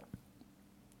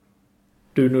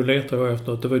 Nu letar jag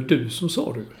efter att det var du som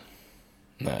sa det.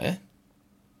 Nej.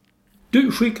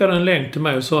 Du skickade en länk till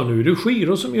mig och sa nu är det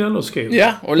skidor som gäller, skrev.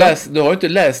 Ja, och du har inte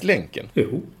läst länken.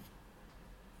 Jo.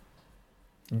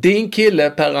 Din kille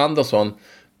Per Andersson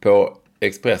på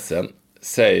Expressen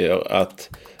säger att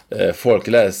folk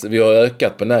läser, vi har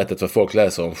ökat på nätet för folk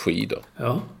läser om skidor.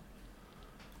 Ja.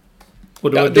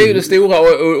 Och det är ju det stora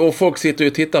och folk sitter ju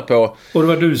och tittar på. Och det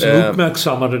var du som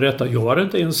uppmärksammade detta. Jag hade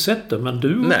inte ens sett det, men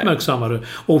du uppmärksammade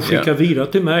och skickade vidare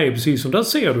till mig. Precis som där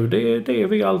ser du. Det är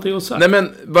vi alltid har sagt. Nej, men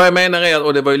vad jag menar är,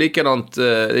 och det var ju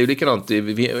likadant,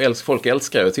 folk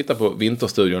älskar att titta på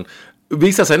Vinterstudion.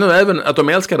 Visar sig nu även att de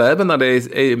älskar det även när det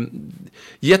är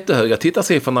jättehöga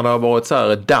tittarsiffror när det har varit så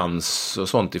här dans och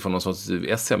sånt ifrån någon sorts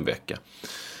SM-vecka.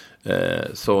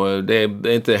 Så det är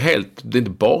inte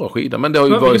bara skidor, men det har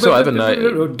ju varit så även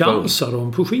när... Dansar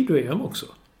de på skid-VM också?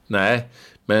 Nej,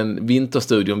 men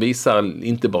Vinterstudion visar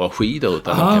inte bara skidor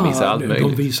utan de kan visa allt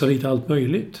möjligt. De visar lite allt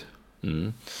möjligt.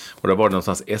 Och då var det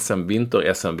någonstans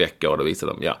vinter-SM-vecka och då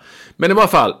visade de, Men i varje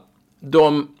fall,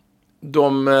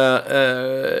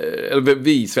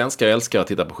 vi svenskar älskar att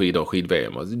titta på skidor och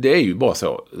skid-VM. Det är ju bara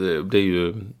så. Det är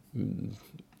ju...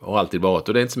 har alltid varit,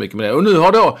 och det är inte så mycket med det. Och nu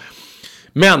har då...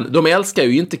 Men de älskar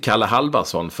ju inte Kalle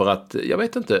Halvarsson för att, jag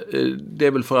vet inte, det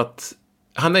är väl för att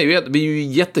vi är ju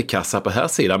jättekassa på här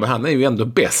sidan, men han är ju ändå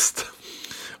bäst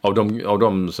av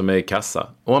de som är kassa.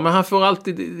 Och men han får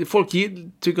alltid, folk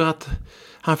tycker att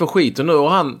han får skit, och nu har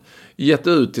han gett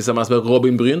ut tillsammans med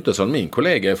Robin Bryntesson, min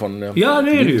kollega från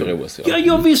Vinter-OS. Ja,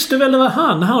 jag visste väl vad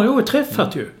han har ju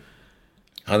träffat ju.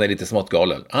 Han är lite smått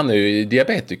galen. Han är ju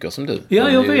diabetiker som du. Ja,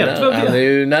 jag vet. Han är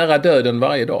ju nära döden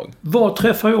varje dag. Var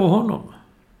träffar jag honom?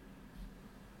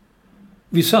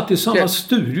 Vi satt i samma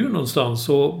studio någonstans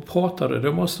och pratade.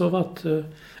 Det måste ha varit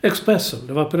Expressen.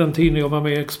 Det var på den tiden jag var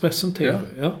med i Expressen TV.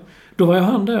 Ja. Då var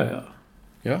jag där,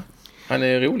 Ja, han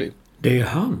är rolig. Det är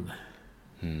han.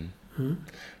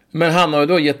 Men han har ju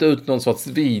då gett ut någon sorts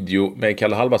video med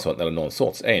Kalle Halvarsson,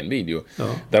 eller en video,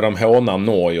 där de hånar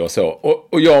Norge och så.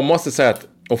 Och jag måste säga att,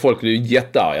 och folk blir ju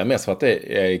jättearga mest för att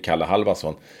det är Kalle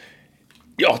Halvarsson.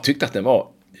 Jag tyckte att den var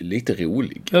lite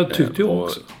rolig. Jag tyckte jag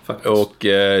också, faktiskt. Och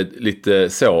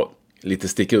lite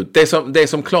sticka ut.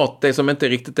 Det som inte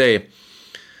riktigt är...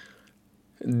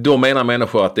 Då menar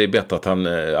människor att det är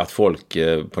bättre att folk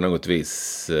på något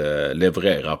vis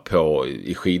levererar på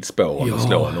i skidspåren och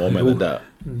slår norrmännen där.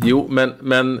 Jo,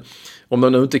 men om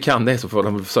de nu inte kan det så får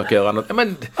de försöka göra något.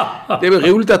 Men det är väl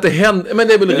roligt att det händer. Men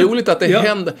det är väl roligt att det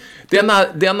händer.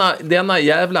 Denna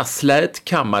jävla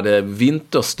slätkammade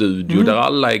vinterstudio där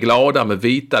alla är glada med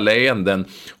vita leenden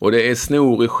och det är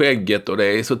snor i skägget och det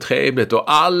är så trevligt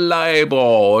och alla är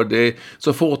bra och det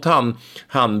så fort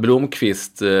han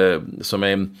Blomqvist som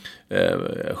är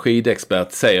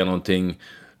skidexpert säger någonting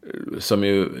som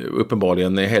ju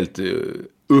uppenbarligen är helt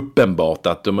uppenbart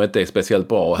att de inte är speciellt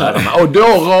bra herrarna. Och då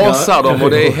rasar de och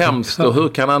det är hemskt. Och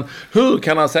hur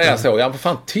kan han säga så? Ja, för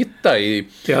fan, titta i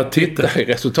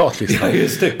resultatlistan. Ja,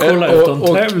 just det. Kolla efter en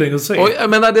tävling och se. Och jag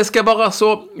menar, det ska vara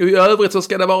så, i övrigt så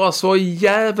ska det vara så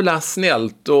jävla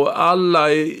snällt och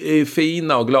alla är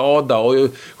fina och glada och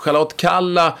Charlotte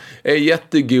Kalla är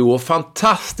jättegod och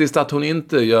fantastiskt att hon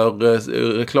inte gör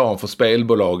reklam för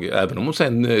spelbolag, även om hon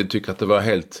sen tycker att det var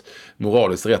helt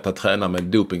moraliskt rätt att träna med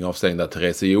dopingavstängda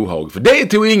Therese Johaug. För det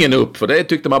tog ingen upp, för det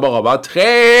tyckte man bara var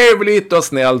trevligt och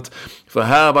snällt. För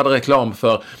här var det reklam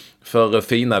för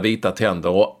fina vita tänder.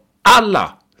 Och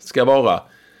alla ska vara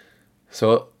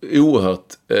så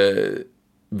oerhört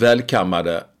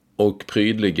välkammade och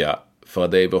prydliga för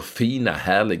det är vår fina,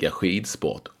 härliga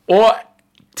skidsport. Och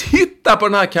titta på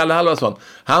den här Kalle Halvarsson.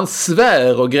 Han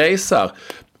svär och grejsar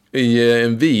i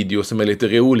en video som är lite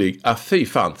rolig. Fy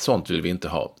fan, sånt vill vi inte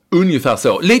ha. Ungefär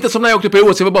så. Lite som när jag åkte på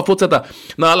OS. Jag vill bara fortsätta.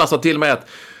 När alla sa till mig att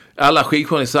alla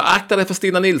skidjournalister sa, akta dig för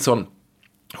Stina Nilsson.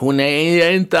 Hon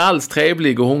är inte alls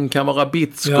trevlig och hon kan vara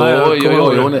bitsk.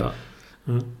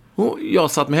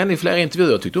 Jag satt med henne i flera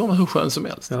intervjuer och tyckte hon var hur skön som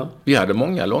helst. Ja. Vi hade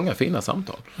många långa fina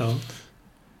samtal.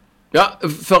 Ja,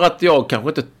 för att jag kanske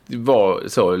inte var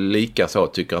så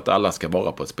tycker att alla ska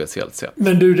vara på ett speciellt sätt.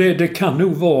 Men du, det kan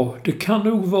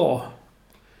nog vara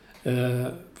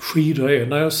skidor är.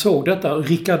 När jag såg detta,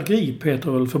 Rickard Grip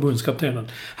heter väl förbundskaptenen.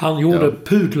 Han gjorde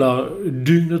pudlar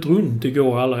dygnet runt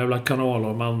igår, alla jävla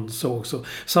kanaler man såg så.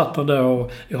 Satt han där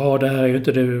och, det här är ju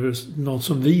inte något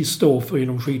som vi står för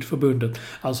inom skidförbundet.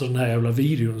 Alltså den här jävla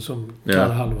videon som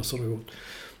Kalle Halvarsson har gjort.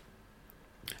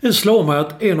 Det slår mig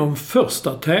att en av de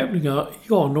första tävlingar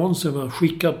jag någonsin var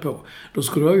skickad på, då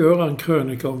skulle jag göra en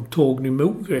krönika om Torgny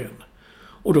Mogren.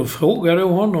 Och då frågade jag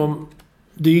honom,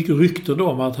 det gick rykten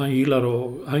om att han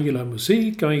gillade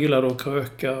musik, han gillade att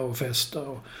kröka och festa.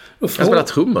 Han spelade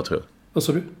trummor, tror jag. Vad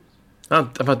sa du? Han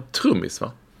var trummis,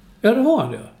 va? Ja, det var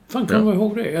han, ja. Fan, kan man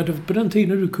ihåg det? Ja, det var på den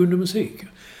tiden du kunde musik.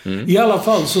 I alla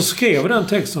fall så skrev den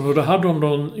texten och då hade de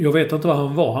någon, jag vet inte vad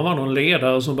han var någon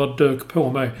ledare som bara dök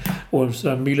på mig och så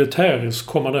här militäriskt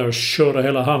kom han där och körde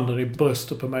hela handen i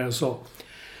bröstet på mig och sa,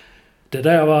 det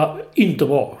där var inte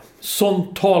bra.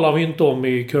 Sånt talar vi inte om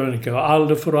i krönikor.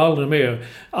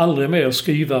 Aldrig mer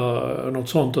skriva något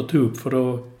sånt att ta upp. För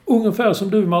då, ungefär som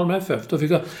du i Malmö FF, då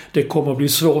fick jag, det kommer bli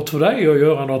svårt för dig att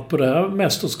göra något på det här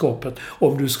mästerskapet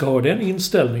om du ska ha den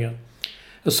inställningen.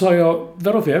 Då sa jag,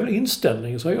 vadå för jävla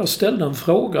inställning? Så jag ställde en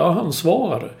fråga och han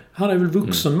svarade. Han är väl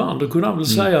vuxen man, då kunde han väl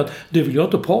säga att det vill jag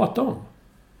inte prata om.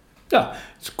 Ja,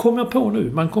 så kommer jag på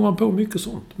nu. Man kommer på mycket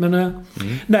sånt. Men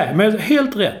nej, men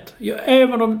helt rätt.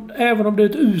 Även om det är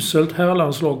ett uselt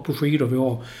herrlandslag på skidor vi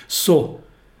har, så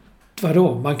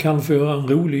vadå? Man kan få göra en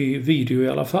rolig video i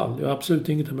alla fall. Jag har absolut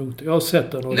inget emot det. Jag har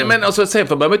sett den. Nej, men alltså, sen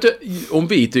får inte, om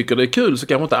vi tycker det är kul så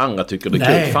kanske inte andra tycker det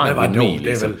är kul. Fan, men ni,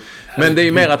 liksom. Men det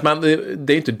är mer att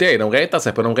det är inte det de retar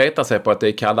sig på. De retar sig på att det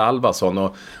är Kalle Alvarsson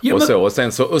och så.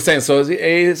 Och sen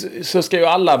så ska ju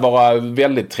alla vara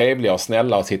väldigt trevliga och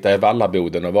snälla och sitta i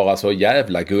Vallaboden och vara så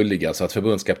jävla gulliga så att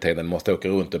förbundskaptenen måste åka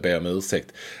runt och be om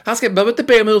ursäkt. Han behöver inte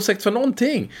be om ursäkt för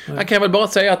någonting. Han kan väl bara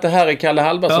säga att det här är Kalle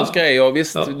Alvarssons grej och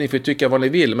visst, ni får tycka vad ni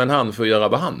vill, men han får göra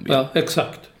vad han vill. Ja,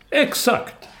 exakt.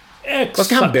 Vad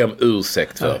ska han be om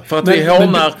ursäkt för? För att vi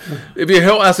hånar...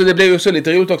 Alltså det blir ju så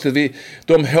lite roligt också. Det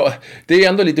är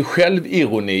ändå lite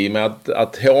självironi med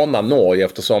att håna Norge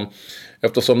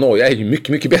eftersom Norge är ju mycket,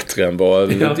 mycket bättre än vad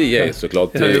vi är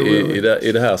såklart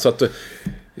i det här. Så att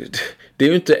det är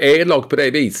ju inte elak på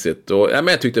det viset. Och, men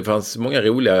jag tyckte det fanns många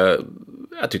roliga...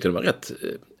 Jag tyckte det var rätt...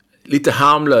 Lite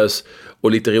harmlös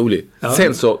och lite rolig.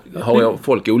 Sen så har jag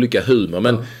folk olika humor,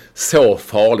 men så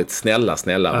farligt snälla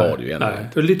var det ju ändå.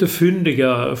 Det är lite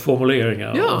fyndiga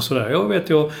formuleringar och sådär.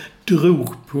 Jag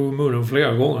drog på munnen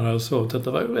flera gånger så att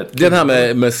det var rätt. Den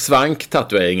här med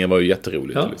svanktatueringen var ju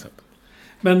jätterolig till exempel.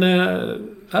 Men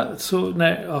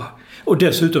och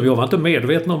dessutom, jag var inte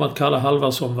medveten om att Kalle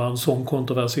Halvarsson var en sån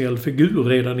kontroversiell figur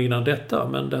redan innan detta,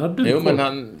 men det hade du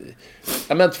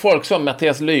men folk som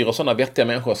Mattias Lyr och sådana vettiga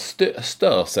människor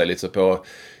stör sig lite på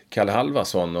Kalle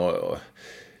Halvarsson och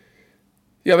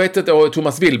jag vet inte, och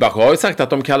Thomas Wilbach har ju sagt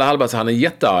att om Kalle Halvarsson, han är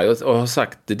jättearg och har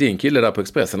sagt, din kille där på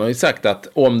Expressen har ju sagt att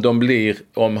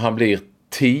om han blir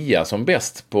 10 som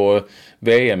bäst på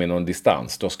VM i någon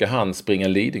distans, då ska han springa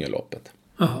Lidingöloppet.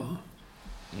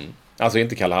 Alltså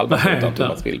inte Kalle Halvarsson utan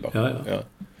Thomas Wilbach. Ja.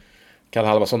 Kalle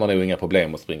Halvarsson har nog inga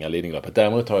problem att springa Lidingöloppet.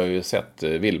 Däremot har jag ju sett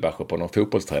Wilbach på någon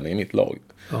fotbollsträning i mitt lag.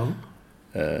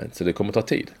 Så det kommer ta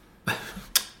tid.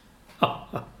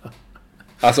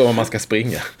 Alltså om man ska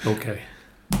springa. Okej.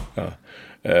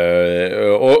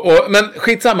 Men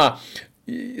skitsamma.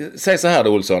 Säg så här då,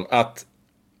 Olsson,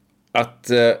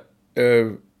 att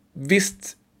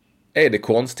visst är det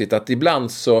konstigt att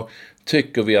ibland så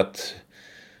tycker vi att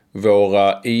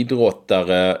våra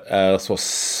idrottare är så,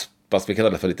 fast vi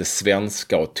kallar det för lite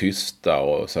svenska och tysta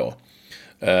och så.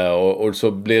 Och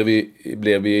så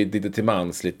blir vi lite till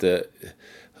mans lite,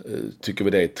 tycker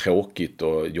vi det är tråkigt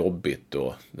och jobbigt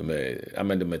och de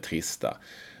är trista.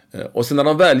 Och sen när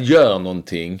de väl gör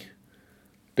någonting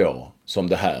då, som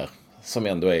det här, som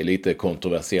ändå är lite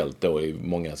kontroversiellt då i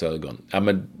mångas ögon,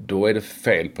 men då är det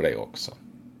fel på det också.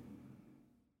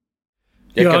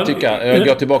 Jag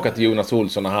går tillbaka till Jonas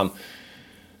Olsson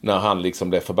när han liksom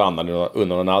blev förbannad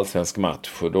under en allsvensk match.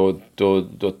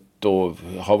 Då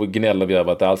har vi gnäller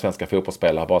över att allsvenska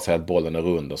fotbollsspelare bara säger att bollen är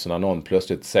rund. Och så när någon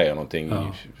plötsligt säger någonting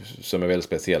som är väldigt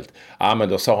speciellt. Men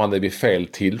då sa han det vid fel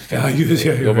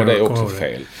tillfälle. Då var det också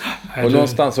fel. Och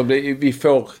någonstans så blir vi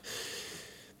får...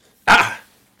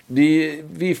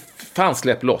 Vi fan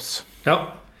släpp loss.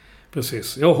 Ja,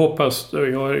 precis. Jag hoppas...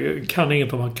 Jag kan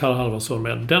inget om att Kalle Halvarsson,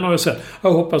 men den har jag sett.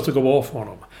 Jag hoppas det går bra för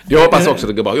honom. Jag hoppas också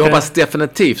det går bra. Jag hoppas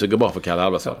definitivt det går bra för Kalle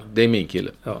Halvarsson. Det är min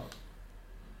kille. Ja.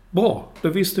 Bra, då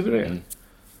visste vi det.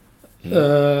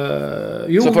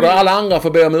 Så får alla andra få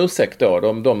be om ursäkt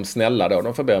då. De snälla då,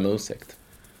 de får be om ursäkt.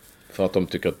 För att de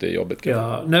tycker att det är jobbigt.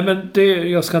 Nej men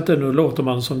jag ska inte nu låta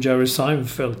man som Jerry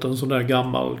Seinfeld, en sån där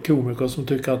gammal komiker som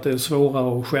tycker att det är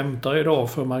svårare att skämta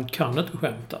idag för man kan inte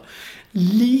skämta.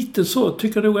 Lite så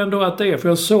tycker jag nog ändå att det är.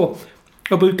 För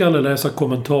jag brukar aldrig läsa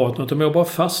kommentarer, utan jag bara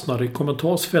fastnade i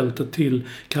kommentarsfältet till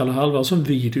Kalle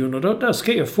Halvarsson-videon. Och där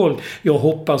skrev folk, jag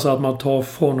hoppas att man tar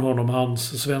från honom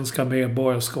hans svenska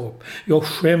medborgarskap. Jag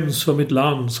skäms för mitt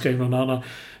land, skrev någon annan.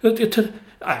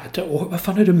 Vad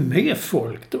fan är det med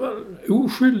folk? Det var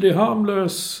oskyldig,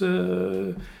 harmlös,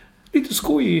 lite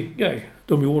skojig grej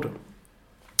de gjorde.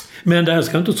 Men det här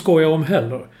ska jag inte skoja om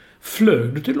heller.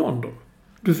 Flög du till London?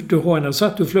 Du har en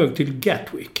sagt du flög till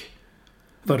Gatwick.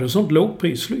 Var det sånt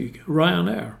lågprisflyg?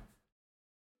 Ryanair.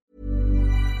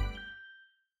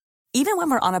 Even when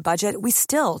we're on a budget, we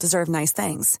still deserve nice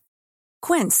things.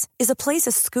 Quince is a place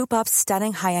to scoop up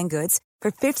stunning high-end goods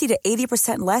for 50 to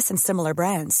 80% less than similar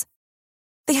brands.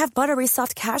 They have buttery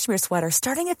soft cashmere sweaters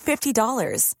starting at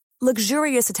 $50,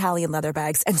 luxurious Italian leather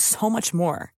bags, and so much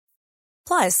more.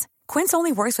 Plus, Quince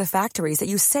only works with factories that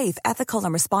use safe, ethical,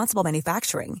 and responsible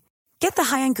manufacturing. Get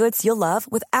the high-end goods you'll love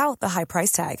without the high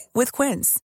price tag with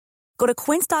Quince. Go to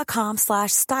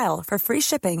quince.com/style for free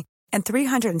shipping and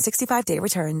 365-day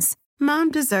returns.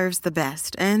 Mom deserves the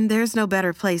best, and there's no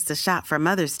better place to shop for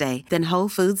Mother's Day than Whole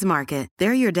Foods Market.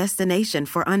 They're your destination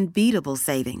for unbeatable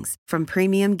savings, from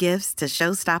premium gifts to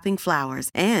show-stopping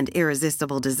flowers and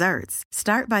irresistible desserts.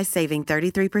 Start by saving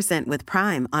 33% with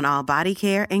Prime on all body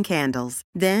care and candles.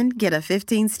 Then get a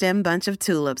 15-stem bunch of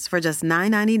tulips for just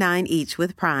 $9.99 each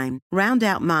with Prime. Round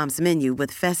out Mom's menu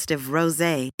with festive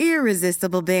rosé,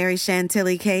 irresistible berry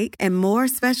chantilly cake, and more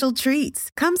special treats.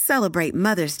 Come celebrate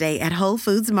Mother's Day at Whole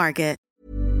Foods Market.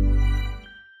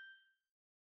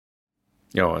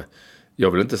 Ja,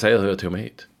 jag vill inte säga hur jag tog mig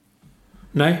hit.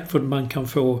 Nej, för man kan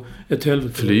få ett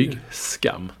helvete.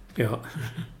 Flygskam. Ja.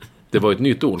 Det var ett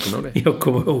nytt ord, kommer du ihåg det? Jag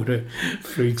kommer ihåg det.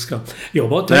 Flygskam.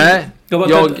 Jag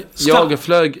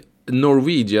flög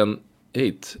Norwegian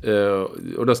hit.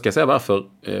 Och då ska jag säga varför.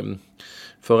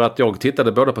 För att jag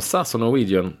tittade både på SAS och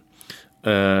Norwegian.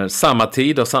 Samma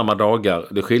tider, samma dagar.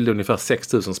 Det skilde ungefär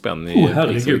 6 000 spänn i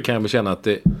pris. Så kan jag bekänna att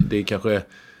det är kanske...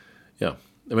 Ja.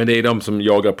 Men det är de som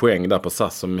jagar poäng där på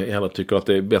SAS som hellre tycker att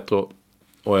det är bättre att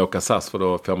åka SAS, för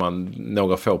då får man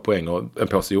några få poäng och en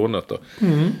påse jordnötter.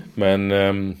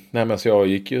 Men så jag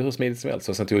gick ju hur smidigt som helst,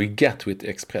 och sen tog jag Gatwick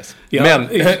Express. Ja, men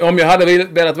om jag hade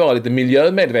velat vara lite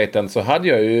miljömedveten så hade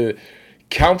jag ju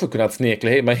kanske kunnat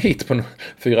snekla mig hit på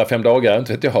 4-5 dagar,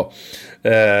 inte vet jag.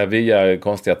 Via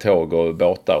konstiga tåg och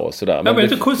båtar och sådär. Men det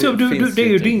är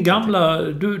ju din gamla...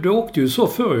 Du åkte ju så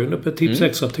förr på tips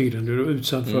extra tiden. Du är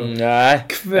utsatt för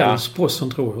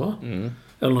kvällsposten, tror jag, va?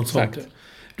 Eller något sånt.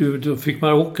 Då fick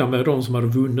man åka med de som hade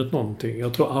vunnit någonting.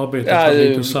 Jag tror arbetet var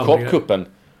lite samma.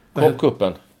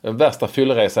 Korpkuppen. Den värsta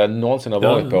fylleresa jag någonsin har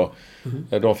varit på.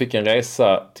 De fick en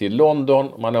resa till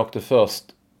London. Man åkte först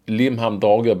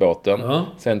Limhamn-Dragerbåten.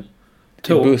 Sen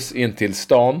buss in till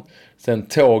stan. Sen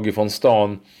tåg från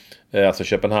stan, alltså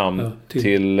Köpenhamn,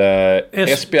 till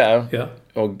Esbjerg. Ja.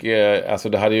 Och alltså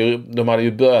de hade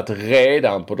ju börjat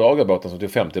redan på Dragerbåten som till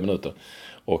 50 minuter.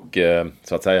 Och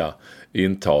så att säga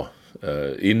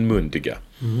inmundiga.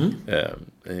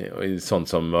 Sånt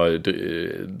som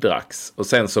dracks. Och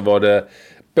sen så var det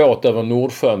båt över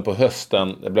Nordsjön på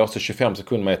hösten. Det blåste 25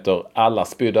 sekundmeter. Alla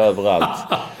spydde överallt.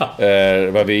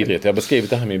 Det var vidrigt. Jag har beskrivit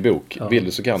det här i min bok. Vill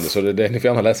du så kan du. Så ni får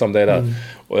gärna läsa om det där.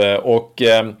 Och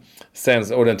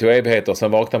den tog evigheter.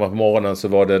 Sen vaknade man på morgonen, så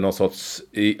var det någon sorts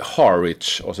i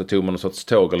Harwich. Och så tog man någon sorts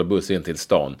tåg eller buss in till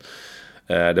stan.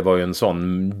 Det var ju en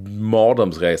sån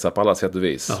mardrömsresa på alla sätt och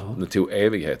vis. Det tog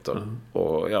evigheter.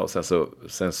 Och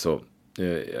sen så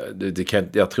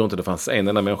jag tror inte det fanns en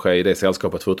enda människa i det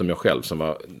sällskapet förutom jag själv som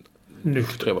var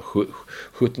nykter. Jag var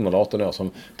 17 eller 18 år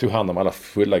som tog hand om alla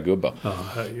fulla gubbar.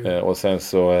 Och sen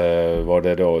så var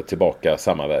det då tillbaka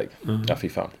samma väg. Ja, fy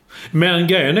fan. Men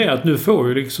grejen är att nu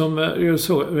får ju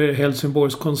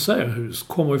Helsingborgs konserthus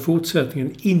kommer i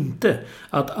fortsättningen inte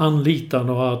att anlita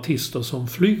några artister som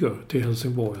flyger till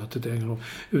Helsingborg,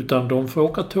 utan de får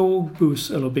åka tåg,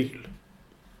 buss eller bil.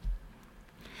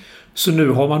 Så nu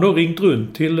har man då ringt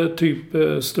runt till typ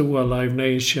stora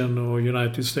Live Nation och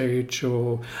United Stage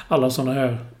och alla sådana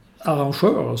här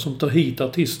arrangörer som tar hit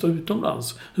artister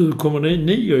utomlands. Hur kommer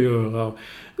ni att göra?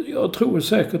 Jag tror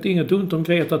säkert inget ont om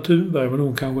Greta Thunberg, men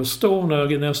hon kanske står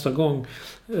när nästa gång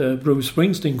Bruce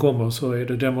Springsteen kommer, så är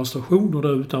det demonstrationer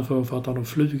där utanför för att han har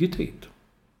flugit hit.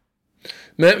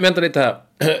 Men vänta lite här.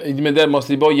 Men det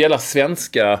måste ju bara gälla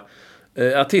svenska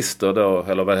artister då,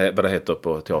 eller vad det heter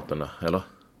på teaterna, eller?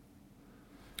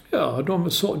 Ja,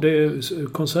 det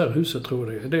är konserthuset,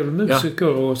 tror jag. Det är väl musiker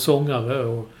och sångare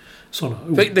och sådana.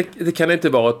 Det kan inte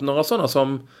vara några sådana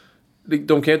som...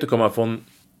 De kan ju inte komma från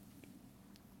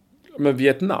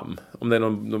Vietnam, om det är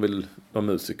någon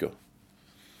musiker.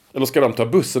 Eller ska de ta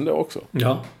bussen då också?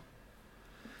 Ja.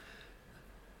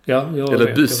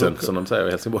 Eller bussen, som de säger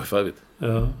i Helsingborg för övrigt.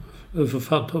 Ja, för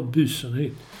fan ta bussen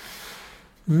hit.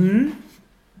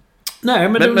 Nej,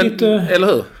 men det är lite... Eller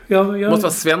hur? Ja. Det måste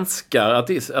vara svenska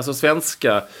artister, alltså svensk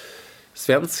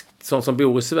som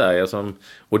bor i Sverige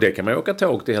och det kan man ju åka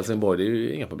tåg till Helsingborg, det är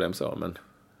ju inga problem så, men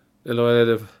eller är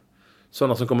det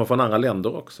sådana som kommer från andra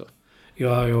länder också?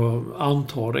 Ja, jag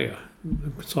antar det.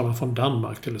 Sådana från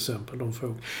Danmark till exempel, de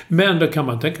får. Men det kan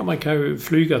man tänka, man kan ju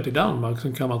flyga till Danmark,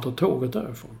 så kan man ta tåget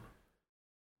därifrån.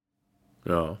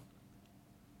 Ja.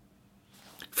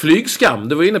 Flygskam,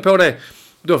 du var inne på det.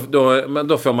 Då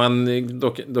får man,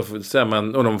 då säger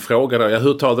man, och de frågar då,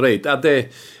 hur tar du dit? Ja, det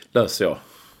löser jag.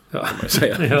 Ja. Kan man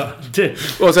säga. Ja, det.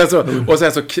 Och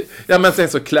sen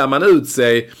så klär man ut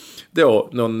sig då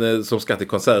någon som ska till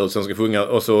konsert och som ska sjunga,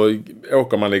 och så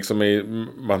åker man liksom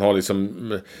man har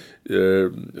liksom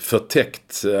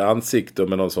förtäckt ansikte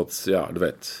med någon sorts, du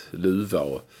vet, luva,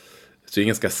 och så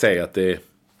ingen ska se att det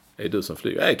är du som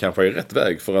flyger. Jag kanske är rätt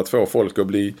väg för att få folk att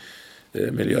bli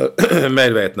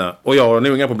miljömedvetna. Och jag har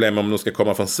nog inga problem om de ska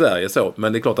komma från Sverige så,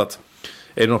 men det är klart att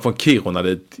är det någon från Kiruna,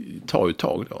 det tar ju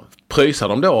tag då. Pröjsar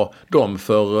de då dem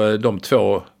för de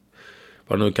 2,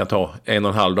 vad det nu kan ta,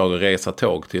 1,5 dag att resa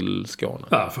tåg till Skåne?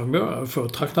 Ja, för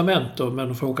traktamenter,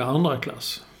 men för åka andra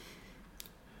klass.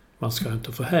 Man ska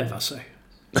inte förhäva sig.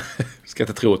 Ska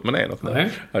inte tro att man är något.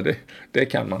 Nej. Ja, det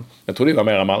kan man. Jag tror det var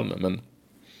mera Malmö, men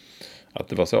att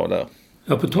det var så där.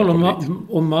 Ja, på tal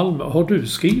om Malmö. Har du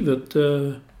skrivit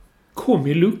Kom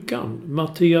i luckan?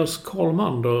 Mattias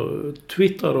Karlmander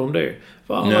twittrade om det.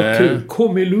 Vad kul.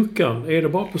 Kom i luckan. Är det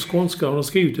bara på skånska? Han har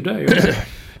skrivit till dig.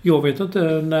 Jag vet inte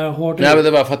när har det... Nej, men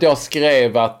det var för att jag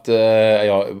skrev att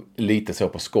jag lite så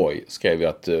på skoj skrev jag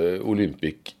att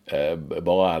Olympic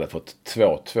bara hade fått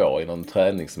 2-2 i någon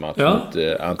träningsmatch mot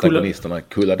antagonisterna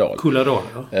Kulladal. Kulladal,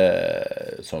 ja.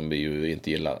 Som vi ju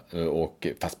inte gillar, och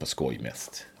fast på skoj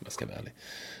mest, om jag ska vara ärlig.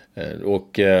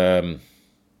 Och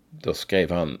då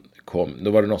skrev han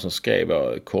då var det någon som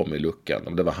skrev kom i luckan,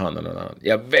 om det var han eller någon annan.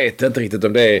 Jag vet inte riktigt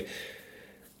om det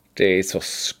är så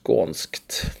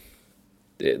skånskt.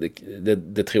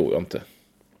 Det tror jag inte.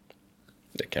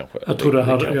 Det kanske. Jag tror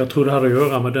det hade att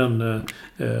göra med den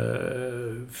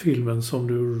filmen som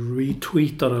du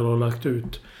retweetade eller lagt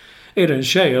ut. Är det en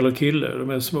tjej eller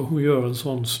kille? Hon gör en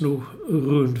sån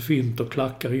rund fint och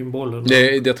klackar in bollen.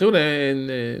 Jag tror det är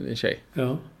en tjej.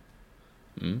 Ja.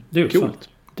 Det är coolt.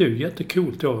 Det är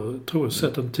jättecoolt. Jag tror jag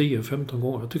sett den 10-15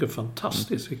 gånger. Jag tycker det är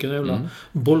fantastiskt. Vilken jävla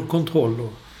bollkontroll.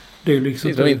 Och det är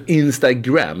liksom... Det är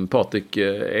Instagram, Patrik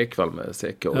Ekwall med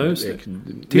CK. Ja, just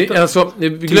det. Alltså,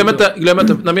 glöm inte,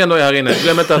 när vi ändå är här inne,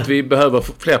 glöm inte att vi behöver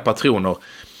fler patroner.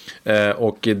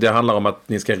 Och det handlar om att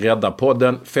ni ska rädda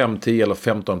podden. 5, 10 eller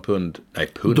 15 pund. Nej,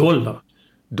 pund.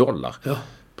 Dollar. Ja.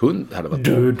 Pund hade varit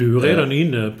bra. Du är redan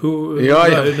inne på... Ja.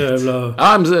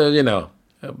 I'm, you know...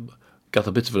 got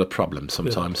a bit of a problem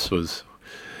sometimes with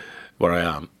where I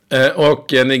am.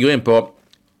 Och ni går in på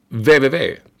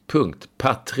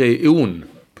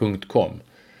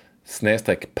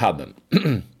www.patreon.com/padden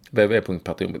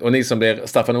www.patreon. Och ni som blir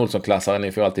Staffan Olsson-klassare,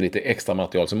 ni får alltid lite extra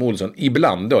material som Olsson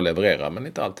ibland då levererar, men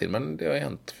inte alltid. Men det har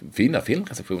hänt fina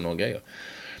filmrecensioner och grejer.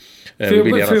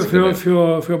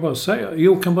 Får jag bara säga?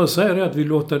 Jag kan bara säga det att vi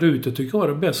låtade ut, det tycker jag är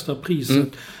det bästa priset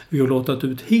vi har låtat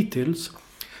ut hittills.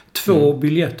 2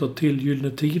 biljetter till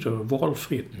Gyllene Tider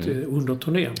valfritt under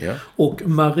turnén. Ja. Och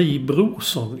Marie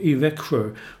Brorsson i Växjö,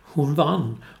 hon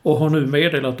vann. Och har nu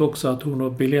meddelat också att hon har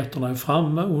biljetterna är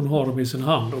framme. Hon har dem i sin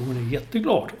hand och hon är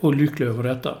jätteglad och lycklig över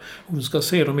detta. Hon ska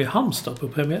se dem i Halmstad på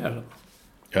premiären.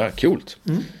 Ja, coolt.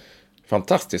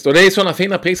 Fantastiskt. Och det är sådana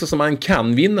fina priser som man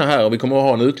kan vinna här. Och vi kommer att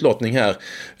ha en utlottning här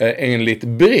enligt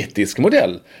brittisk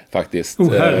modell faktiskt.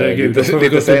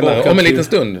 Lite senare. Om en liten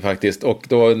stund faktiskt. Och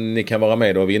då ni kan vara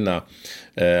med och vinna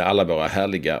alla våra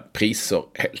härliga priser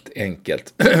helt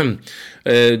enkelt.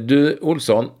 Du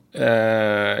Olsson,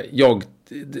 jag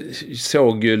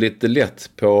såg ju lite lätt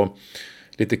på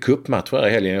lite cupmatcher här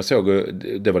i helgen. Jag såg,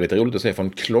 det var lite roligt att se från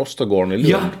Klostergården i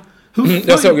Lund. Ja.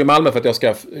 Jag såg i Malmö för att jag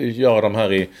ska göra de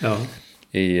här i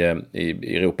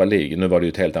Europa League. Nu var det ju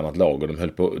ett helt annat lag och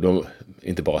de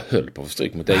inte bara höll på att få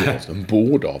stryk mot Degerfors, de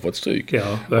borde ha fått stryk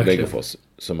av Degerfors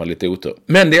som har lite otur.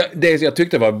 Men det jag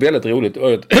tyckte var väldigt roligt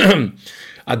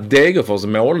att Degerfors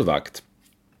målvakt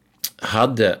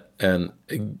hade en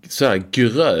så här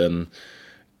grön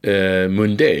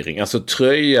mundering, alltså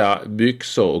tröja,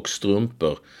 byxor och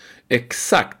strumpor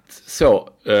exakt så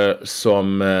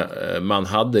som man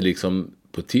hade liksom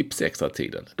på tips extra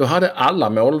tiden. Då hade alla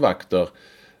målvakter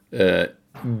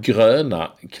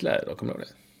gröna kläder, kommer du ihåg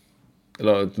det?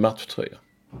 Eller ett matchtröja.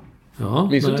 Ja,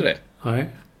 minns du inte det? Nej.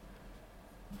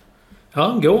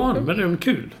 Ja, gå an, men det var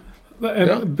kul.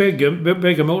 Ja.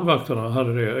 Bägge målvakterna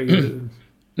hade det.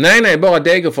 Nej, bara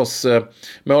Degerfors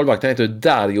målvakt, han heter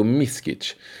Dario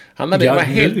Miskic. Han var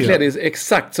helt klädd i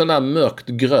exakt sån där mörkt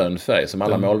grön färg som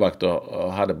alla målvakter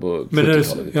hade på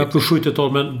 70-talet. Ja, på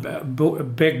 70-talet, men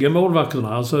bägge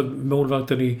målvakterna, alltså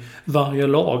målvakten i varje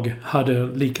lag, hade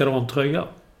likadan tröja.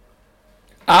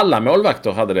 Alla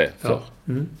målvakter hade det för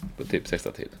på typ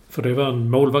 60-tiden. För det var en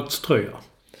målvaktströja.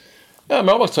 Ja,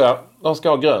 målvaktströja. De ska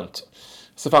ha grönt.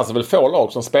 Så fanns det väl få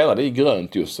lag som spelade i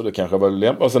grönt just, så det kanske var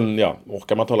lämpligt. Och sen,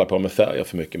 orkar man inte hålla på med färger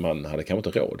för mycket, man hade kanske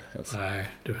inte råd. Alltså. Nej,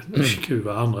 det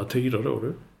var andra tider då,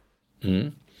 du.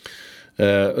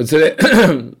 Så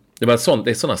det var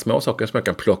det är sådana små saker som jag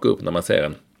kan plocka upp när man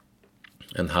ser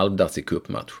En halvdassig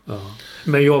cupmatch. Ja.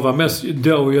 Men jag var mest...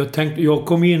 Då jag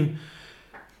kom in...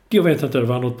 Jag vet inte, det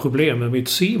var något problem med mitt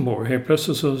C-more. Helt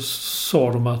plötsligt så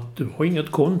sa de att du har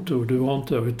inget konto, du har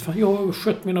inte... Fan, jag har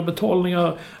skött mina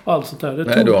betalningar och allt sånt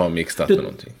där. Du har mixat med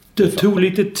någonting. Det tog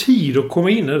lite tid att komma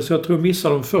in, så jag tror jag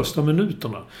missade de första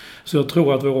minuterna. Så jag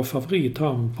tror att vår favorit,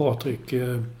 han Patrik...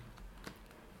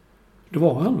 Det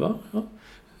var han, va? Ja.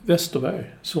 Westerberg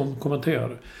som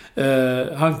kommenterade.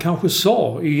 Han kanske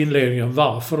sa i inledningen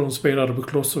varför de spelade på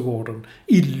Klostergården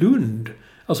i Lund.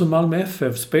 Alltså Malmö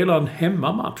FF spelar en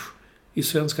hemmamatch i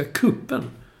Svenska Cupen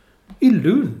i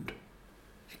Lund.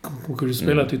 De kunde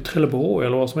spela till Trelleborg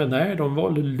eller vad som helst. Nej, de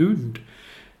valde Lund.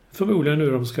 Förmodligen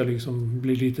nu de ska liksom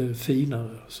bli lite finare.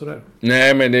 Sådär.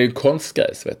 Nej, men det är ju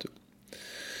konstgräs, vet du.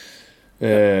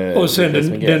 Och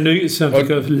sen, sen fick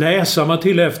jag läsa mig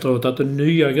till efteråt att det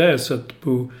nya gräset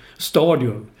på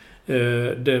stadion,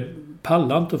 det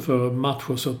pallar inte för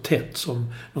matcher så tätt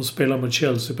som de spelar med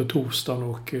Chelsea på torsdagen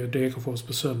och Degerfors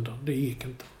på söndagen. Det gick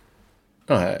inte.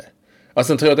 Nej. Och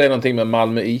sen tror jag att det är någonting med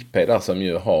Malmö IP där som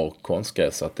ju har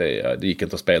konstgräs, att det gick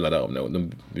inte att spela där om någon.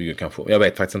 De bygger kanske, jag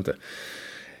vet faktiskt inte.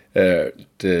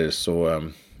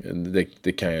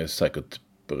 Det kan ju säkert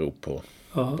bero på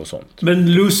sånt.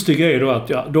 Men lustigt är då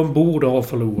att de borde ha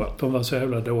förlorat. De var så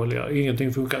jävla dåliga.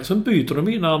 Ingenting funkar. Sen byter de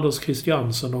in Anders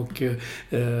Christiansen och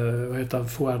vad heter han?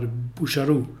 Fouad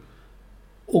Boucharou.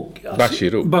 Och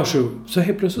Bachirou. Så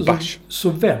helt plötsligt så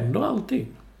vänder allting.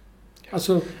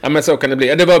 Alltså, ja, men så kan det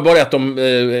bli. Det var bara att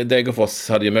Degerfors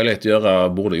hade ju möjlighet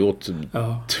att borde gjort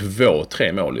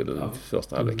 2-3 mål i den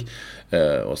första halvlek.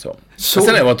 Och så. Sen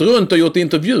har jag varit runt och gjort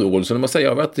intervjuer, så jag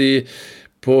har varit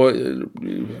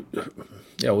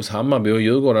hos Hammarby och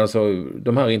Djurgården, alltså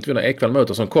de här intervjuerna Ekvall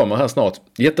möter som kommer här snart.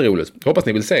 Jätteroligt. Hoppas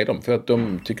ni vill se dem, för att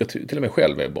de tycker till och med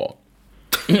själva är bra.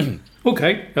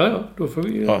 Okej, ja, då får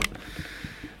vi... Ja.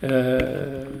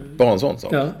 Bara en sån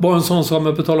sak. Ja, bara en sån sak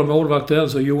med betala målvakt.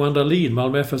 Alltså Johan Dahlin,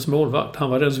 Malmö FFs målvakt. Han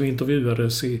var den som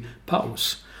intervjuades i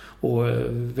paus. Och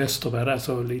Westerberg där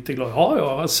så lite glad. Ja,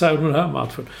 jag säger den här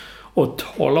matchen. Och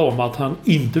tala om att han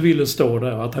inte ville stå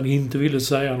där. Att han inte ville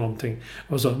säga någonting.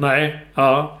 Och så, nej,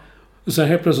 ja. Och sen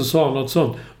helt plötsligt sa han något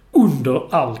sånt.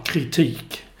 Under all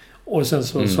kritik. Och sen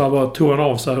så tog han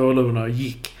av sig hörlurarna och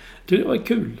gick. Det var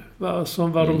kul.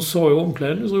 Vad de sa i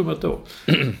omklädningsrummet då.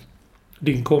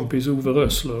 Din kompis Ove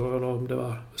Rössler, eller om det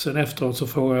var... Sen efteråt så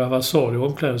frågade jag, vad sa du i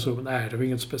omklädningsrummet? Nej, det var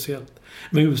inget speciellt.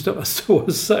 Men just det var så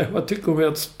att säga, vad tycker om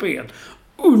ert spel?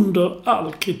 Under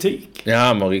all kritik. Ja,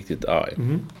 han var riktigt arg.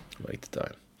 Riktigt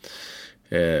arg.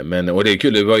 Men, och det är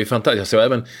kul, det var ju fantastiskt. Jag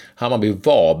såg även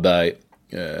Hammarby-Varberg.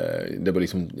 Det var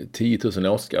liksom 10 000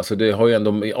 Oscar. Alltså det har ju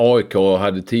ändå... AIK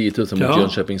hade 10 000 mot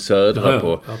Jönköping Södra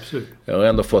på... Absolut. Jag har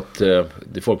ändå fått...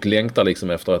 folk längtar liksom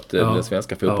efter att den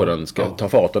svenska fotbollen ska ta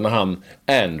fart. Och när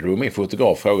Andrew, min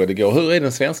fotograf, frågade igår, hur är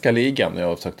den svenska ligan?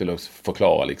 Jag försökte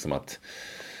förklara liksom att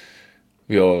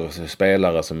vi har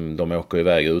spelare som de åker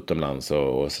iväg utomlands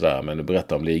och sådär. Men du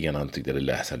berättar om ligan, han tyckte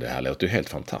det här låter ju helt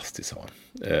fantastiskt, sa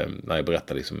han. När jag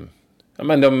berättade liksom... Ja,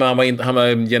 men han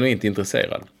var genuint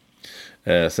intresserad.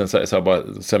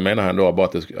 Sen menar han då bara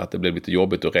att det blev lite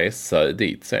jobbigt att resa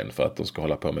dit sen för att de ska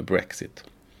hålla på med Brexit.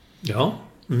 Ja,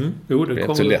 jo, det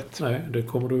kommer så lätt. Nej, det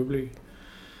kommer det att bli.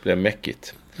 Det blir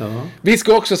mäckigt. Ja. Vi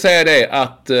ska också säga det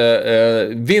att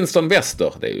Winston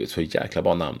Wester, det är ju ett så jäkla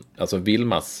bra namn, alltså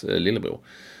Vilmas lillebror,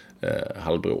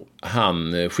 halvbror,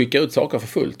 han skickar ut saker för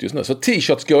fullt just nu. Så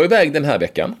t-shirts går iväg den här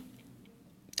veckan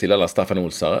till alla Staffan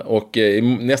Olsare. Och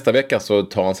nästa vecka så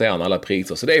tar han sig an alla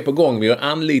priser. Så det är på gång. Vi har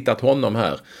anlitat honom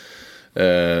här.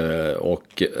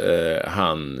 Och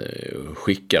han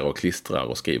skickar och klistrar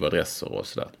och skriver adresser och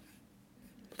sådär.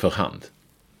 För hand.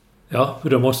 Ja, för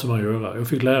det måste man göra. Jag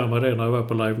fick lära mig det när jag var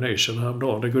på Live Nation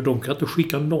häromdagen. De kan inte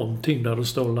skicka någonting där det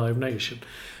står Live Nation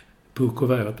på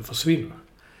kuvertet, det försvinner.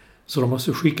 Så de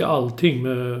måste skicka allting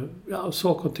med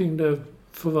saker och ting. Det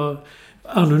får vara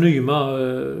anonyma,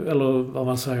 eller vad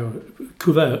man säger,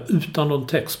 kuvert utan någon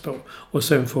text på. Och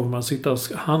sen får man sitta och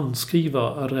handskriva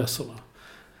adresserna.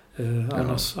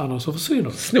 Annars så försvinner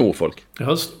det. Snor folk?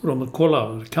 Ja, snor de och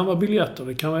kollar. Det kan vara biljetter,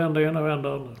 det kan vara enda ena och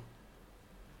enda andra.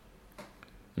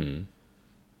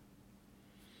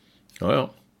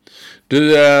 Ja.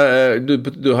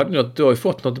 Du har ju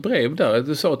fått något brev där.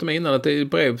 Du sa till mig innan att det är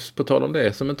brev på tal om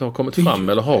det som inte har kommit fram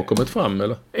eller har kommit fram,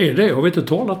 eller? Är det? Har vi inte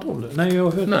talat om det? Nej, jag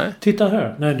har hört. Nej. Titta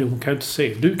här. Nej, du kan inte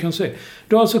se. Du kan se.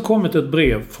 Det har alltså kommit ett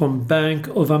brev från Bank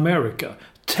of America.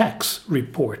 Tax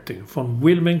Reporting från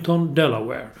Wilmington,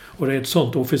 Delaware. Och det är ett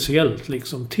sånt officiellt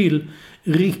liksom till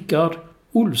Rickard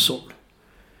Olsson.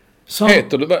 Vad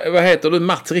heter du?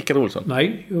 Mats Rickard Olsson?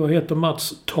 Nej, jag heter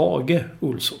Mats Tage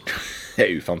Olsson. Det är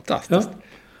ju fantastiskt. Ja.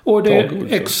 Och det är Tage Olsson.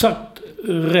 exakt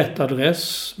rätt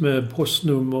adress med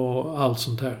postnummer och allt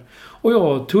sånt här. Och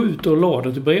jag tog ut och la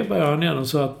det till brevbäraren igen och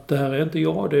sa att det här är inte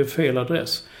jag, det är fel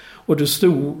adress. Och det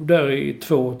stod där i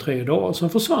 2-3 dagar, sen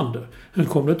försvann det. Sen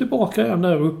kom det tillbaka igen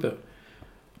där uppe.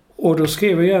 Och då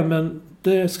skrev jag igen, men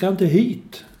det ska inte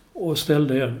hit. Och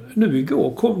ställde igen. Nu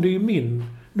igår kom det i min...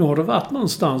 Nu har det varit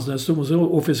någonstans där det stod en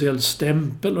officiell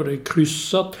stämpel och det är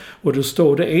kryssat. Och det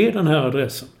står, det är den här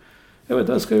adressen. Jag vet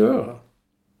inte vad jag ska göra.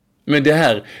 Men det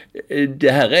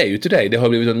här är ju till dig. Det har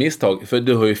blivit ett misstag. För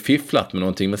du har ju fifflat med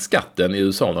någonting med skatten i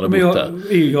USA när du bott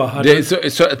där. Jag hade...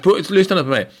 Lyssna nu på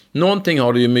mig. Någonting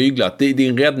har du ju myglat.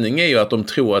 Din räddning är ju att de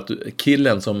tror att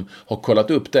killen som har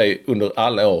kollat upp dig under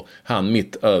alla år, han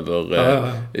mitt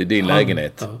över din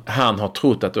lägenhet. Han har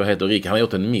trott att du heter Rickard. Han har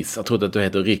gjort en miss. Han har trott att du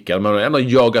heter Rickard. Men han har ändå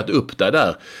jagat upp dig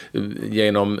där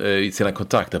genom sina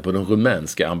kontakter på den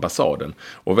rumänska ambassaden.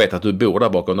 Och vet att du bor där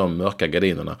bakom de mörka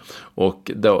gardinerna.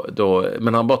 Och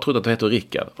men han bara trodde att du heter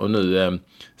Rickard. Och nu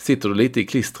sitter du lite i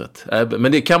klistret.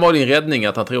 Men det kan vara din räddning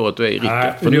att han tror att du är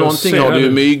Rickard. För någonting har du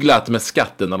ju myglat med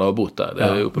skatten när du har bott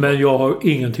där. Men jag har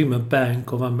ingenting med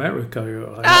Bank of America att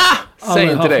göra.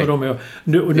 Säg inte det.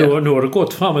 Nu har det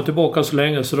gått fram och tillbaka så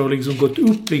länge så det har liksom gått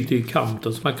upp lite i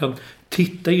kanten. Så man kan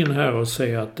titta in här och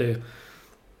säga att det...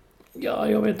 Ja,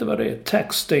 jag vet inte vad det är.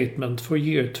 Tax statement för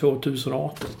year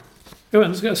 2018. Jag vet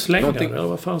inte, ska jag slänga det eller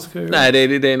vad fan ska jag göra? Nej,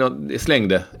 det är något, släng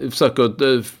det. Försök att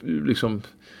liksom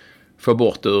få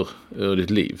bort ur ditt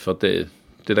liv. För att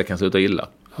det där kan sluta illa.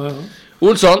 Ja.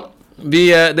 Olsson,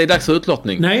 det är dags för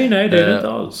utlottning. Nej, det är det inte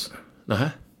alls. Nej.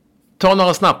 Ta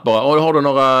några snabbt bara. Och har du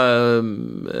några...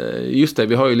 Just det,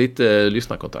 vi har ju lite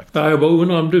lyssnarkontakt. Ja, jag bara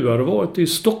undrar om du hade varit i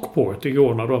Stockport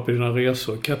igår när du var på dina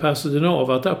resor. Capacity har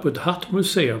varit där på ett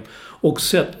hattmuseum och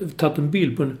tagit en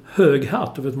bild på en hög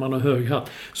hatt. Du vet man har hög hatt.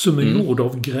 Som är gjord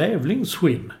av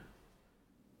grävlingsskinn.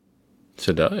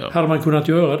 Så där, ja. Hade man kunnat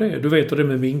göra det? Du vet det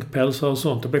med vinkpälsar och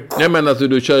sånt. Jag menar att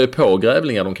du kör ju på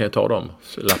grävlingar. De kan ju ta dem.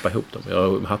 Lappa ihop dem. Jag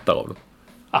har hattar av dem.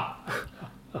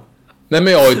 Nej,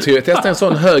 men jag har ju testat en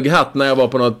sån hög hatt när jag var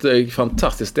på något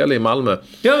fantastiskt ställe i Malmö.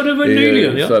 Ja, det var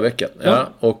nyligen. Förra veckan. Ja.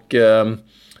 Och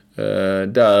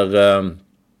där...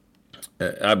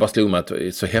 jag bara slog mig att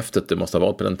så häftigt det måste ha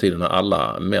varit på den tiden när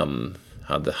alla män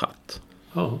hade hatt.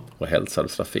 Ja. Och hälsade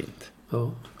så fint.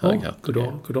 Ja. Hög hatt.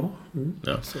 Goddag. Mm.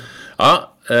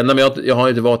 Ja. Men jag har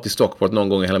inte varit i Stockport någon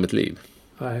gång i hela mitt liv.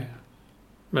 Nej.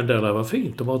 Men det där var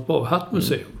fint. Det var ett bra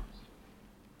hattmuseum.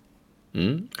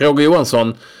 Roger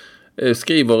Johansson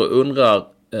skriver och undrar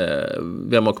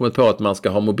vem har kommit på att man ska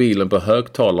ha mobilen på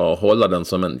högtalare och hålla den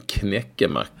som en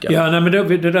knäckemacka. Ja, nej, men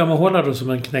det där med att hålla den som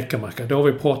en knäckemacka, det har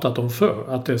vi pratat om förr,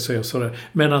 att det ser så där.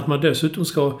 Men att man dessutom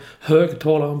ska ha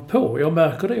högtalaren på. Jag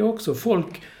märker det också.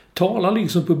 Folk talar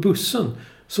liksom på bussen.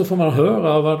 Så får man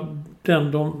höra vad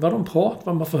de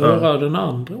pratar. Man får höra den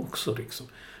andra också liksom.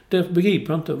 Det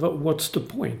begriper jag inte. What's the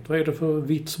point? Vad är det för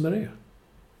vits med det?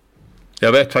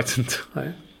 Jag vet faktiskt inte.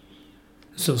 Nej.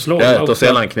 Sen slår jag äter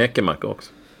sällan knäckemacka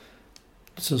också.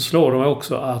 Sen slår de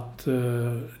också att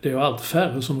det är allt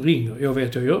färre som ringer. Jag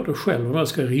gör det själv. Om jag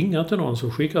ska ringa till någon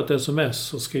så skickar ett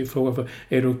sms och skriver fråga för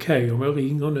är det okej om jag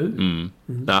ringer nu?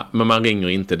 Nej, men man ringer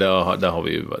inte. Där har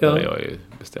vi ju, där är jag ju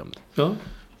bestämd. Ja.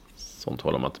 Sånt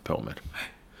håller man inte på med.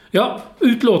 Ja,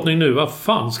 utlåtning nu. Vad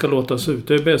fan ska låtas ut?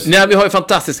 Det är bäst. Nej, vi har ju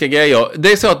fantastiska grejer.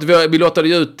 Det är så att vi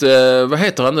låter ut... vad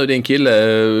heter han nu, din kille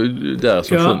där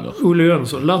som sjunger? Olle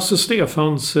Jönsson. Lasse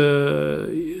Stefans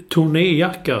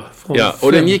turnéjacka från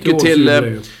och den gick ju till...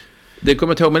 det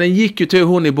kommer jag ihåg, men den gick ju till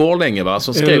hon i Borlänge, va?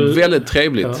 Som skrev väldigt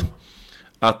trevligt.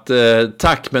 Ja. Att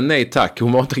tack men nej tack.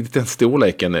 Hon var inte riktigt den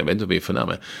storleken. Jag vet inte vad vi är för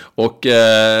närmare. Och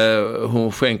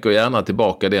hon skänker gärna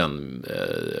tillbaka den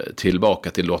tillbaka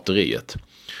till lotteriet.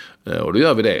 Och då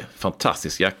gör vi det.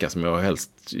 Fantastisk jacka som jag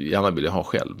helst gärna vill ha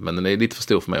själv. Men den är lite för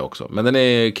stor för mig också. Men den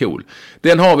är cool.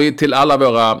 Den har vi till alla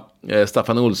våra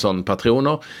Staffan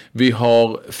Olsson-patroner. Vi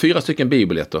har 4 stycken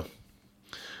bibeljetter.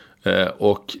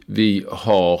 Och vi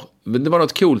har... Det var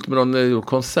något coolt med någon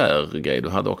konsertgrej du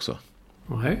hade också.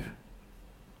 Nej.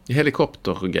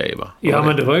 Helikoptergrej, va? Ja,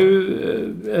 men det var ju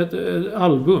ett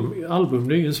album. Album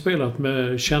det är inspelat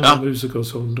med kända musiker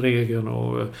som Dregen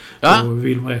och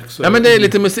Wilmer X. Ja, men det är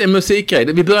lite musikgrej.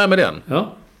 Vi börjar med den.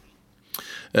 Ja.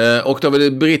 Och då var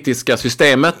det brittiska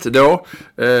systemet då.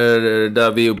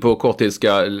 Där vi på kort tid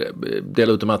ska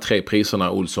dela ut de här 3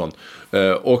 priserna, Olsson.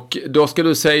 Och då ska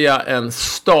du säga en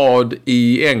stad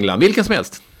i England. Vilken som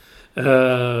helst.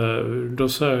 Då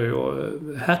säger jag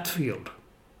Hatfield.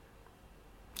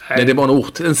 Nej, det var en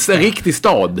ort. En riktig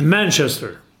stad. Manchester.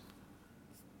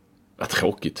 Vad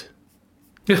tråkigt.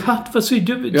 Vad säger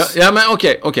du? Ja, men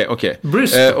okej.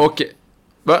 Bristol.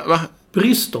 Va?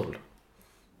 Bristol.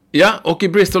 Ja, och i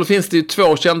Bristol finns det ju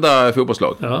 2 kända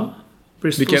fotbollslag. Ja.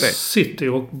 Bristol Vilka är det? City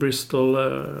och Bristol...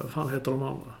 vad fan heter de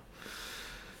andra?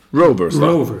 Rovers, va?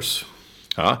 Rovers.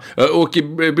 Ja, och i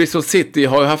Bristol City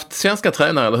har ju haft svenska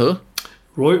tränare, eller hur?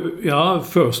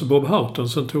 Först Bob Houghton,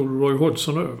 sen tog Roy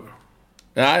Hodgson över.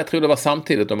 Ja, jag tror det var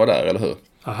samtidigt de var där, eller hur?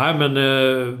 Nej,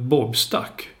 men Bob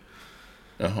stack.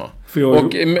 Jaha.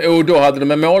 Och då hade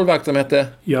de en målvakt som hette...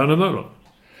 Janne Möller.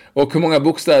 Och hur många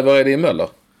bokstäver är det i Möller?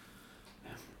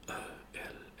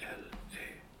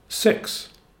 6.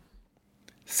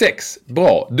 6.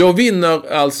 Bra. Då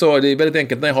vinner alltså, det är väldigt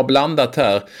enkelt, när jag har blandat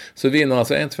här, så vinner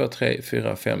alltså 1, 2, 3,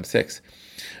 4, 5, 6.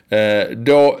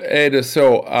 Då är det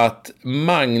så att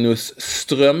Magnus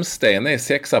Strömsten är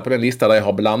 6 på den lista där jag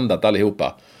har blandat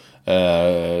allihopa.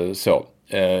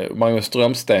 Magnus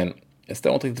Strömsten, jag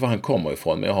står inte riktigt var han kommer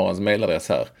ifrån, men jag har hans mailadress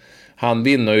här. Han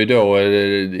vinner ju då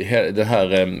det här...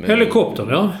 Helikoptern,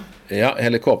 ja. Ja,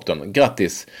 helikoptern.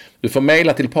 Grattis. Du får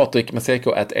mejla till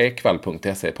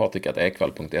patrik@ekvall.se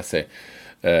patrik@ekvall.se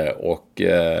och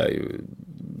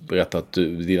berätta att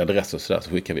din adress och sådär, så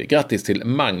skickar vi. Grattis till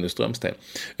Magnus Strömsten.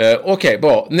 Okej,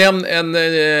 bra. Nämn en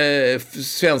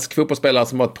svensk fotbollsspelare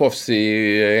som var ett proffs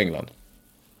i England.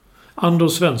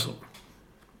 Anders Svensson.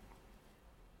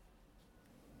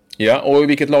 Ja, och i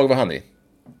vilket lag var han i?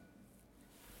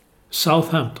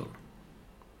 Southampton.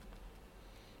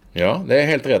 Ja, det är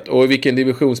helt rätt. Och i vilken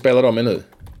division spelar de i nu?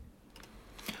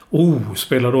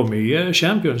 Spelar de i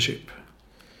Championship?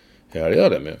 Ja, det gör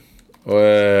de ju.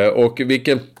 Och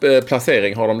vilken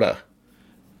placering har de där?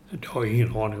 Det har jag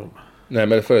ingen aning om. Nej,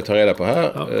 men det får jag ta reda på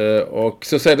här. Ja. Och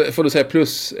så får du säga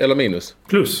plus eller minus?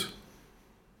 Plus.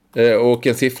 Och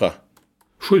en siffra?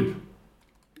 7.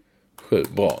 7,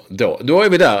 bra. Då är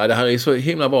vi där. Det här är så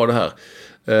himla bra det här.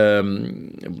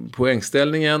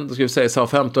 Poängställningen, då ska vi säga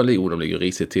Southampton de ligger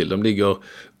risigt till. De ligger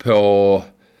på...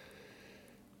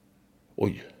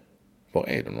 Oj, var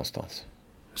är de någonstans?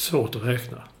 Svårt att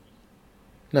räkna.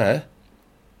 Nej.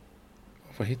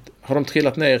 Har de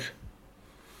trillat ner?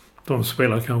 De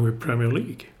spelar kanske i Premier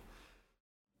League.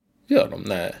 Gör de?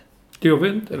 Nej. Jag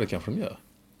vet inte. Eller kanske de gör.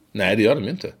 Nej, det gör de ju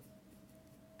inte.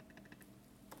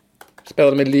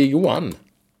 Spelar de i League One?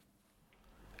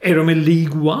 Är de i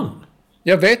League One?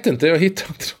 Jag vet inte, jag hittar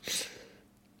inte dem.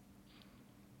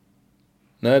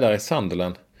 Nej, där är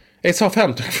Sunderland. Är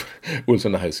Southampton?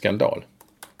 Olsson, det här är skandal.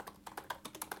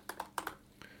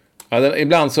 Ja,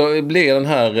 ibland så blir den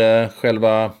här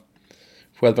själva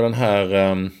den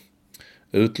här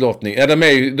utlottningen. Ja,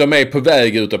 de är på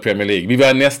väg ut av Premier League. Vi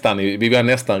var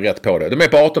nästan rätt på det. De är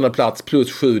på 18:e plats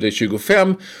plus 7, det är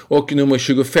 25. Och nummer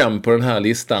 25 på den här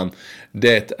listan,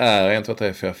 det är 1, 2,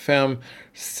 3, 4, 5,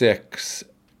 6,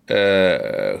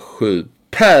 7.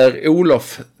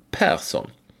 Per-Olof Persson.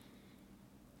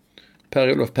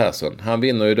 Per-Olof Persson. Han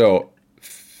vinner ju då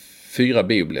 4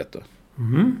 biobiljetter.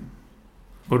 Mm.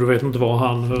 Och du vet inte var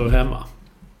han hör hemma?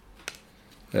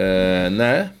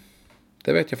 Nej,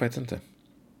 det vet jag faktiskt inte.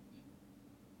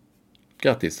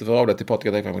 Grattis, du får av det till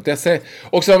patrik@ekvall.se.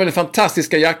 Och så har vi den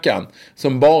fantastiska jackan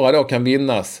som bara då kan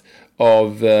vinnas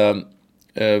av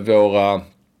våra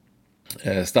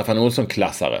Staffan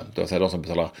Olsson-klassare. Det vill säga de som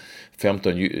betalar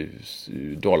 $15 i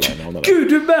månaden. Gud,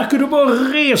 du märker du bara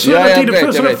reser hela tiden.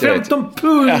 Först var det 15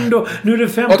 pund och nu är det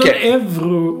 15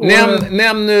 euro. Och...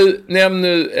 Nämn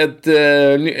nu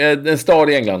en stad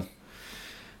i England.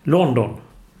 London.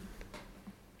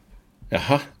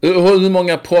 Jaha. Hur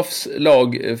många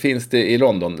proffslag finns det i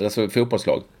London? Alltså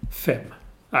fotbollslag? 5.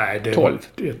 Nej, det 12.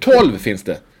 Var... 12 finns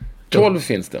det. 12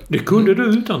 finns det. Det kunde du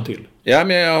utan till. Ja,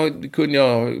 men jag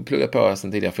plugga på här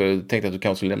sen tidigare för jag tänkte att du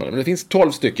kanske skulle lämna det. Men det finns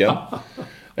 12 stycken.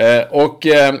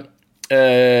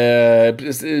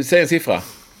 Säg en siffra.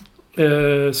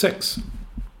 6.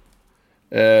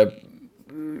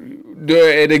 Då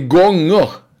är det gånger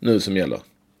nu som gäller.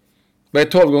 Vad är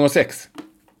 12 gånger 6?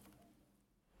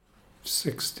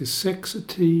 66,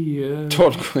 10...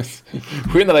 12 gånger...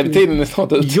 Skillnaden i tiden är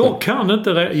snart ut. Jag kan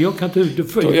inte...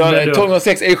 12 gånger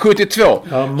 6 är 72.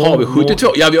 Ja, har vi 72?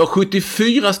 Ja, vi har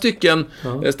 74 stycken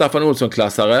Staffan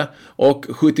Olsson-klassare. Och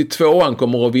 72an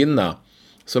kommer att vinna.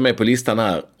 Som är på listan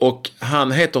här. Och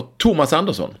han heter Thomas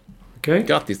Andersson. Okay.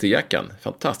 Grattis till jackan.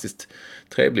 Fantastiskt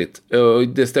trevligt.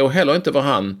 Det står heller inte vad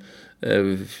han...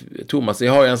 Thomas,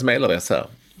 jag har ju hans mailadress här.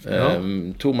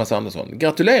 Thomas Andersson.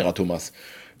 Gratulerar Thomas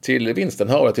till vinsten.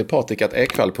 Hör jag till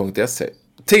patrik@ekvall.se.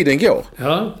 Tiden går.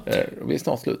 Ja. Vi är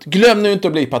snart slut. Glöm nu inte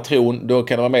att bli patron. Då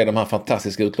kan du vara med i de här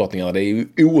fantastiska utlottningarna. Det är ju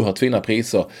oerhört fina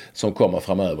priser som kommer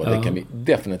framöver. Det kan vi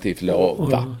definitivt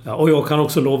lova. Och jag kan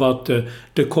också lova att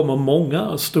det kommer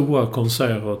många stora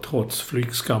konserter trots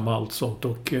flygskam och allt sånt.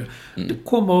 Och det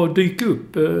kommer att dyka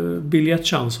upp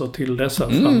biljettchanser till dessa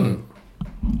framöver.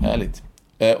 Härligt.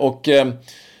 Och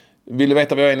vill du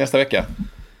veta vad jag är nästa vecka?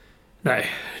 Nej,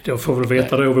 jag får väl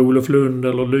veta det av Olof Lund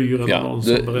eller Lyren eller någon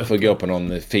som berättar. Du får gå på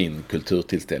någon fin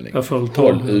kulturtillställning.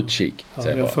 Håll utkik.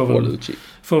 Håll utkik.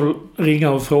 Får ringa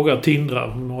och fråga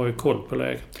Tindra. Hon har ju koll på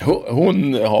läget.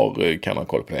 Hon kan ha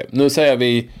koll på det. Nu säger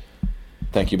vi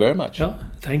thank you very much. Ja,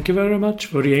 thank you very much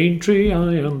for the entry.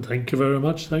 Thank you very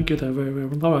much. Thank you very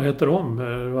much. Vad heter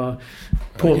de?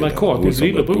 Paul McCartneys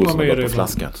lillebror var med i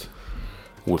det.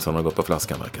 Olsson har gått på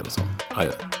flaskan, verkar det som.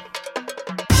 Adjö.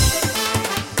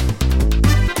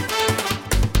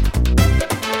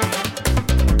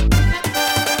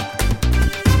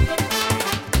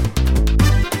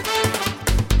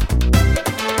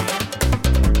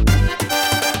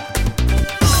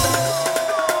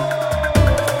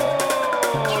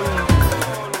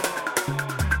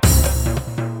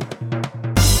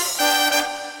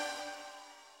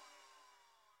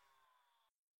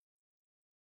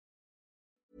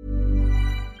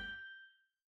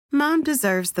 Mom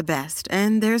deserves the best,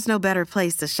 and there's no better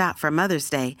place to shop for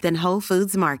Mother's Day than Whole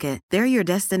Foods Market. They're your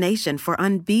destination for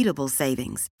unbeatable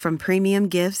savings, from premium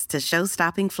gifts to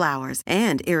show-stopping flowers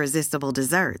and irresistible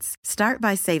desserts. Start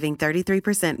by saving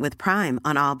 33% with Prime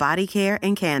on all body care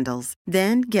and candles.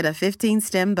 Then get a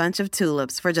 15-stem bunch of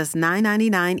tulips for just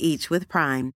 $9.99 each with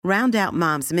Prime. Round out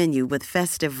Mom's menu with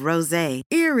festive rosé,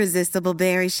 irresistible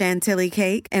berry chantilly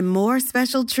cake, and more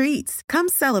special treats. Come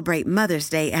celebrate Mother's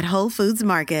Day at Whole Foods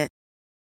Market.